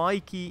 It's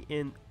Mikey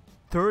in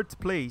 3rd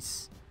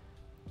place.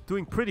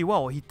 Doing pretty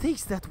well. He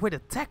takes that with a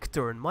tech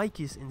turn.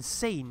 Mikey is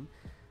insane.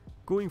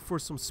 going for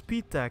some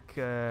speed tech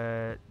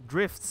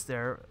drifts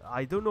there.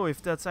 I don't know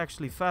if that's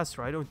actually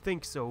faster. I don't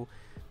think so.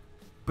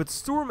 But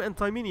Storm and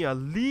Thyminia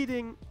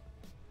leading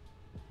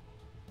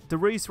the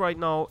race right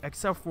now,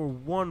 except for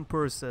one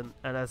person,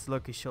 and that's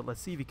Lucky Shot.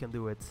 Let's see if he can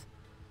do it.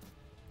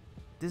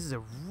 This is a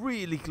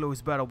really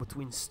close battle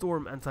between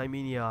Storm and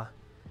Thyminia,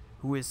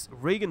 who is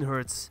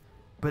Regenhertz.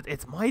 But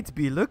it might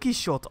be Lucky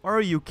Shot.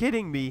 Are you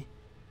kidding me?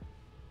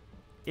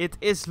 It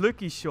is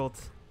Lucky Shot.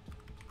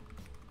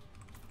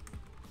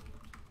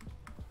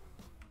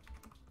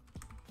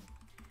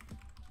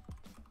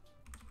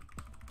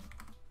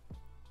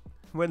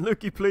 When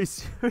Lucky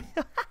plays...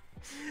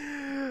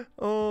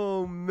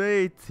 Oh,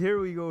 mate. Here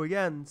we go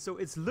again. So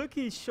it's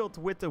Lucky Shot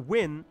with a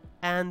win.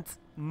 And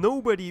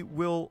nobody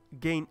will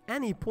gain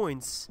any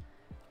points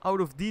out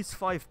of these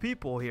 5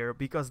 people here,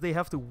 because they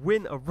have to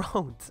win a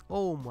round.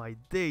 Oh my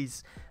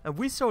days. And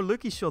we saw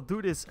Lucky Shot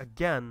do this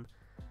again.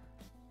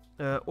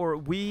 Or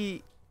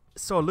we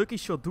saw Lucky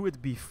Shot do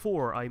it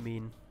before, I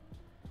mean.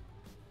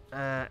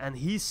 And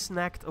he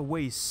snacked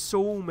away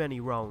so many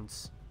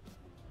rounds.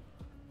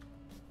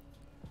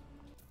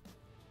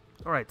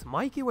 Alright,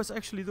 Mikey was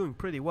actually doing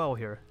pretty well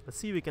here. Let's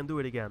see if we can do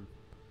it again.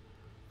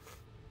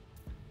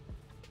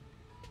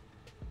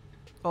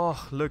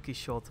 Oh, Lucky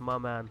Shot, my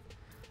man.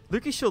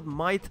 Lucky Shot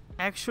might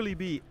actually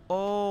be...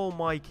 Oh,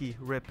 Mikey,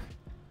 rip.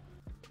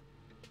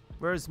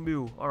 Where's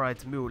Mew?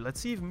 Alright, Mew. Let's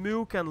see if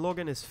Mew can log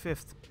in his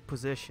 5th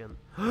position.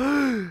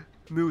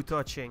 Mew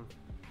touching.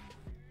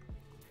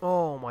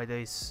 Oh, my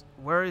days.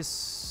 Where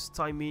is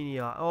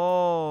Thyminia?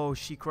 Oh,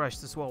 she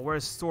crashed as well.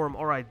 Where's Storm?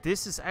 Alright,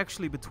 this is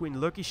actually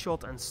between Lucky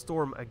Shot and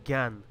Storm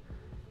again.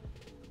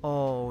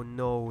 Oh,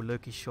 no,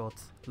 Lucky Shot.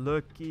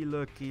 Lucky,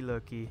 lucky,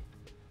 lucky.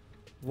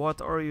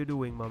 What are you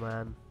doing, my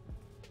man?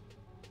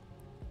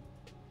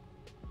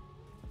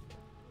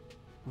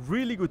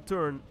 Really good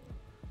turn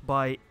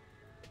by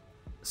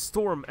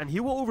Storm, and he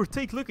will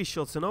overtake Lucky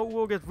Shot, so now it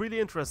will get really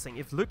interesting.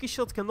 If Lucky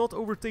Shot cannot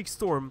overtake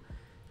Storm,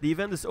 the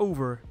event is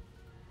over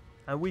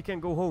and we can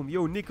go home.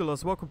 Yo,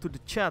 Nicholas, welcome to the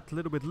chat. A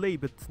little bit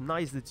late, but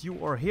nice that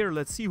you are here.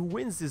 Let's see who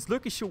wins this.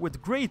 Lucky Shot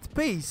with great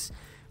pace.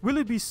 Will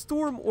it be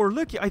Storm or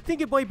Lucky? I think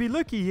it might be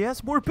Lucky. He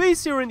has more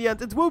pace here in the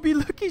end. It will be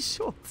Lucky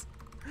Shot.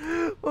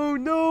 Oh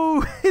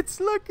no, it's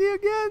Lucky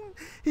again.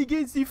 He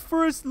gains the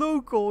first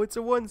local. It's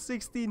a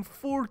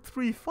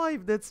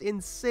 1:16.435. That's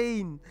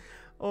insane.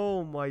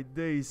 Oh my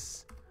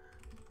days.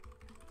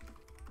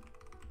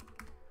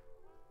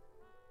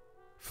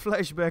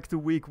 Flashback to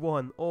week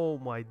 1. Oh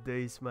my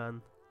days,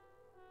 man.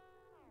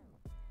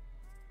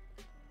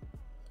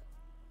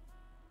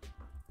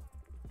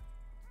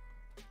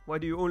 Why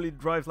do you only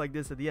drive like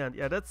this at the end?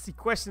 Yeah, that's the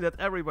question that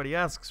everybody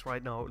asks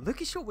right now.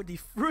 Lucky Shot with the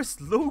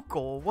first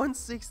local,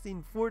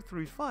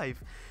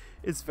 1:16.435.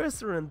 It's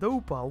faster than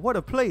Dopa. What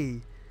a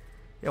play.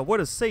 Yeah,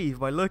 what a save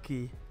by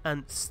Lucky.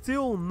 And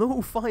still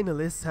no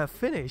finalists have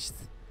finished.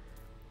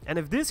 And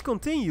if this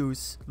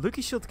continues,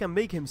 Lucky Shot can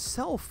make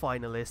himself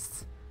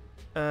finalist.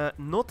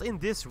 Not in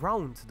this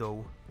round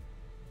though.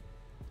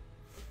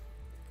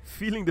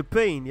 Feeling the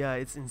pain. Yeah,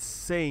 it's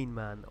insane,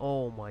 man.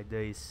 Oh my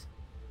days.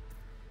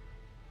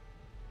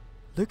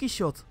 Lucky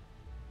Shot,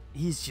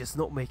 he's just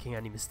not making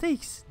any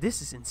mistakes. This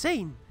is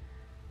insane.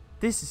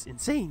 This is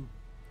insane.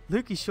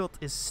 Lucky Shot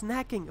is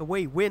snacking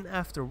away win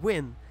after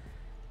win.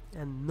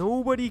 And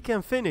nobody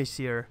can finish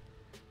here.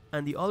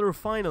 And the other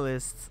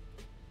finalists,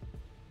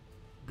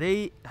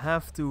 they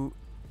have to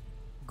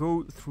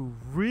go through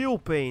real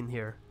pain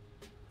here.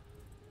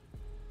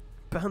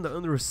 Panda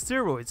under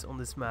steroids on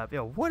this map.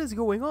 Yeah, what is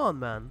going on,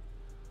 man?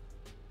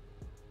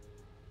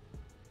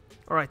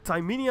 Alright,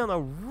 Thyminia now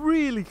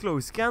really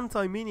close. Can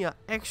Thyminia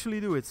actually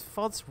do it?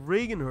 Vats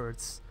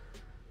Regenhertz.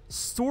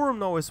 Storm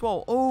now as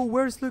well. Oh,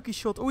 where's Lucky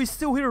Shot? Oh, he's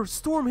still here.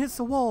 Storm hits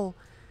the wall.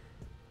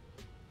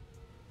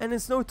 And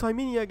it's now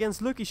Thyminia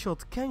against Lucky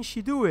Shot. Can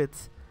she do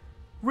it?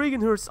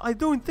 Regenhertz, I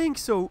don't think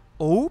so.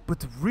 Oh,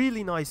 but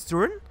really nice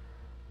turn.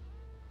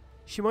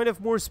 She might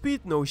have more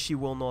speed. No, she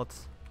will not.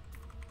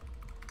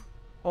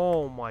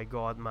 Oh my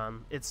god,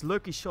 man. It's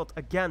Lucky Shot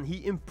again.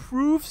 He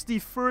improves the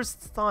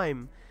first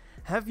time.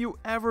 Have you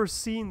ever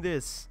seen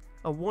this?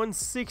 A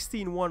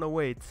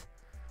 1:16.108.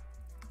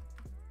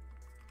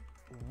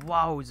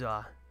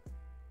 Wowza.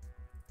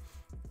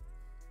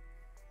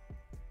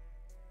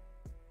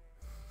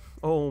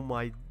 Oh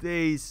my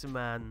days,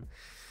 man.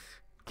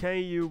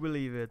 Can you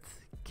believe it?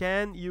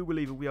 Can you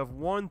believe it? We have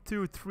 1,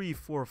 2, 3,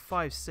 4,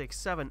 5, 6,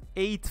 7,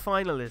 8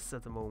 finalists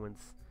at the moment.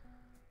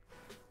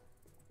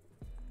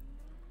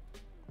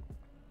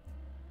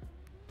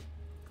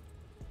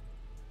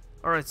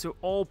 Alright, so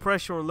all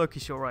pressure on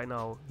Lucky Shot right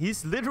now.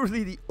 He's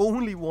literally the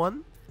only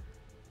one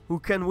who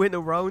can win a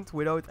round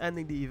without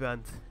ending the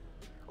event.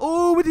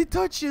 Oh, but he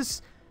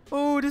touches!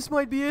 Oh, this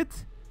might be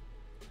it.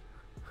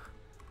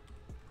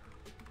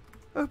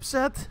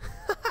 Upset.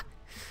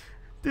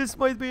 This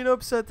might be an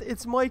upset.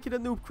 It's Mikey the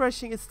Noob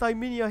crashing. It's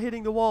Thyminia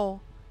hitting the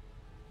wall.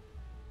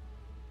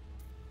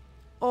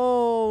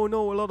 Oh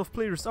no, a lot of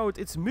players out.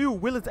 It's Mew.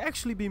 Will it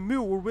actually be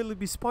Mew, or will it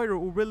be Spider,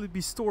 or will it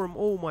be Storm?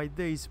 Oh my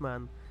days,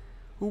 man.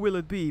 Who will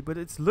it be? But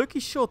it's Lucky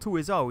Shot who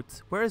is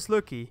out. Where is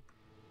Lucky?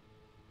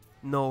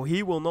 No,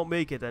 he will not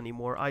make it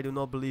anymore. I do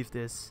not believe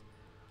this.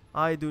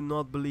 I do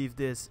not believe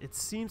this. It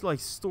seems like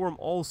Storm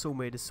also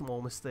made a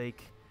small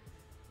mistake.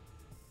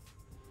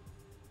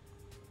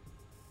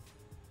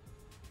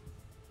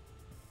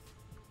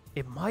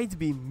 It might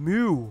be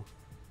Mew.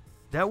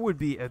 That would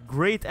be a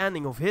great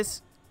ending of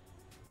his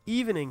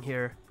evening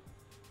here.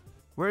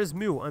 Where is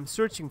Mew? I'm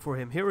searching for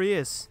him. Here he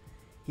is.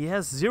 He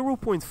has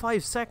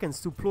 0.5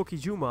 seconds to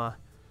Plokijuma.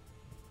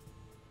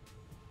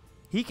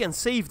 He can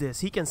save this.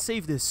 He can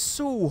save this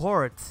so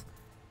hard.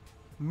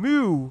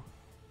 Mew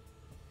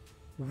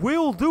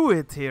will do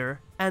it here.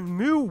 And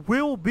Mew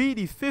will be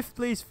the 5th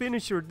place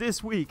finisher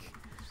this week.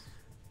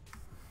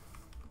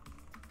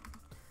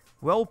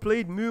 Well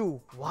played,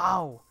 Mew.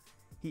 Wow.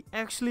 He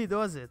actually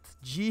does it.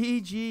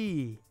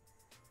 GG.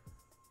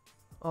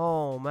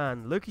 Oh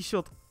man, Lucky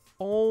Shot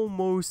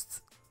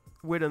almost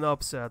with an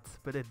upset,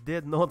 but it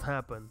did not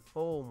happen.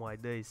 Oh my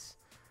days.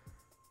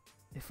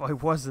 If I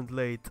wasn't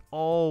late,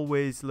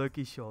 always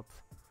Lucky Shot.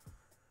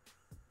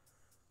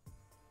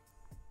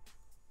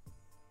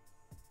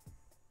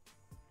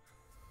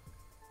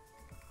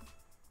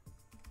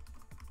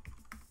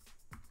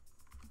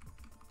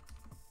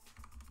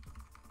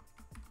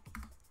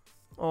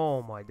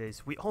 Oh my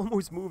days, we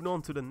almost moved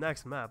on to the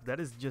next map. That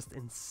is just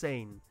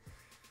insane.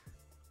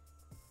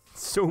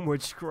 So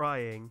much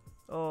crying.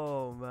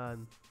 Oh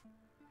man.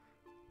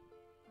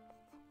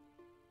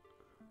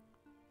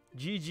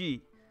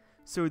 GG.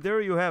 So there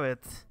you have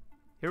it.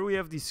 Here we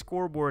have the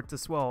scoreboard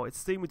as well. It's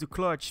Stay to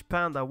Clutch,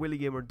 Panda, Willy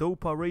Gamer,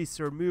 Dopa,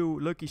 Racer, Mew,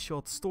 Lucky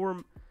Shot,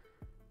 Storm,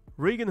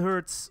 Reagan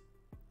Hertz,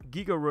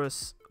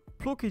 Gigarus,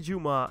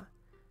 Plokijuma,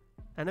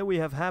 and then we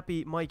have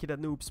Happy, Mikey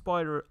That Noob,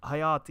 Spider,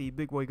 Hayati,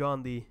 Big Boy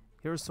Gandhi.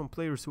 Here's some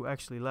players who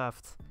actually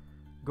left.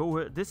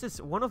 This is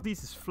one of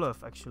these is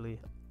Fluff actually.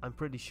 I'm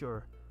pretty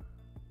sure.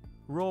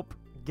 Rob,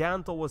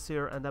 Gantel was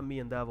here, and then me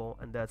and Devil,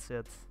 and that's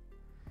it.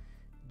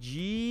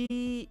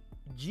 GG's.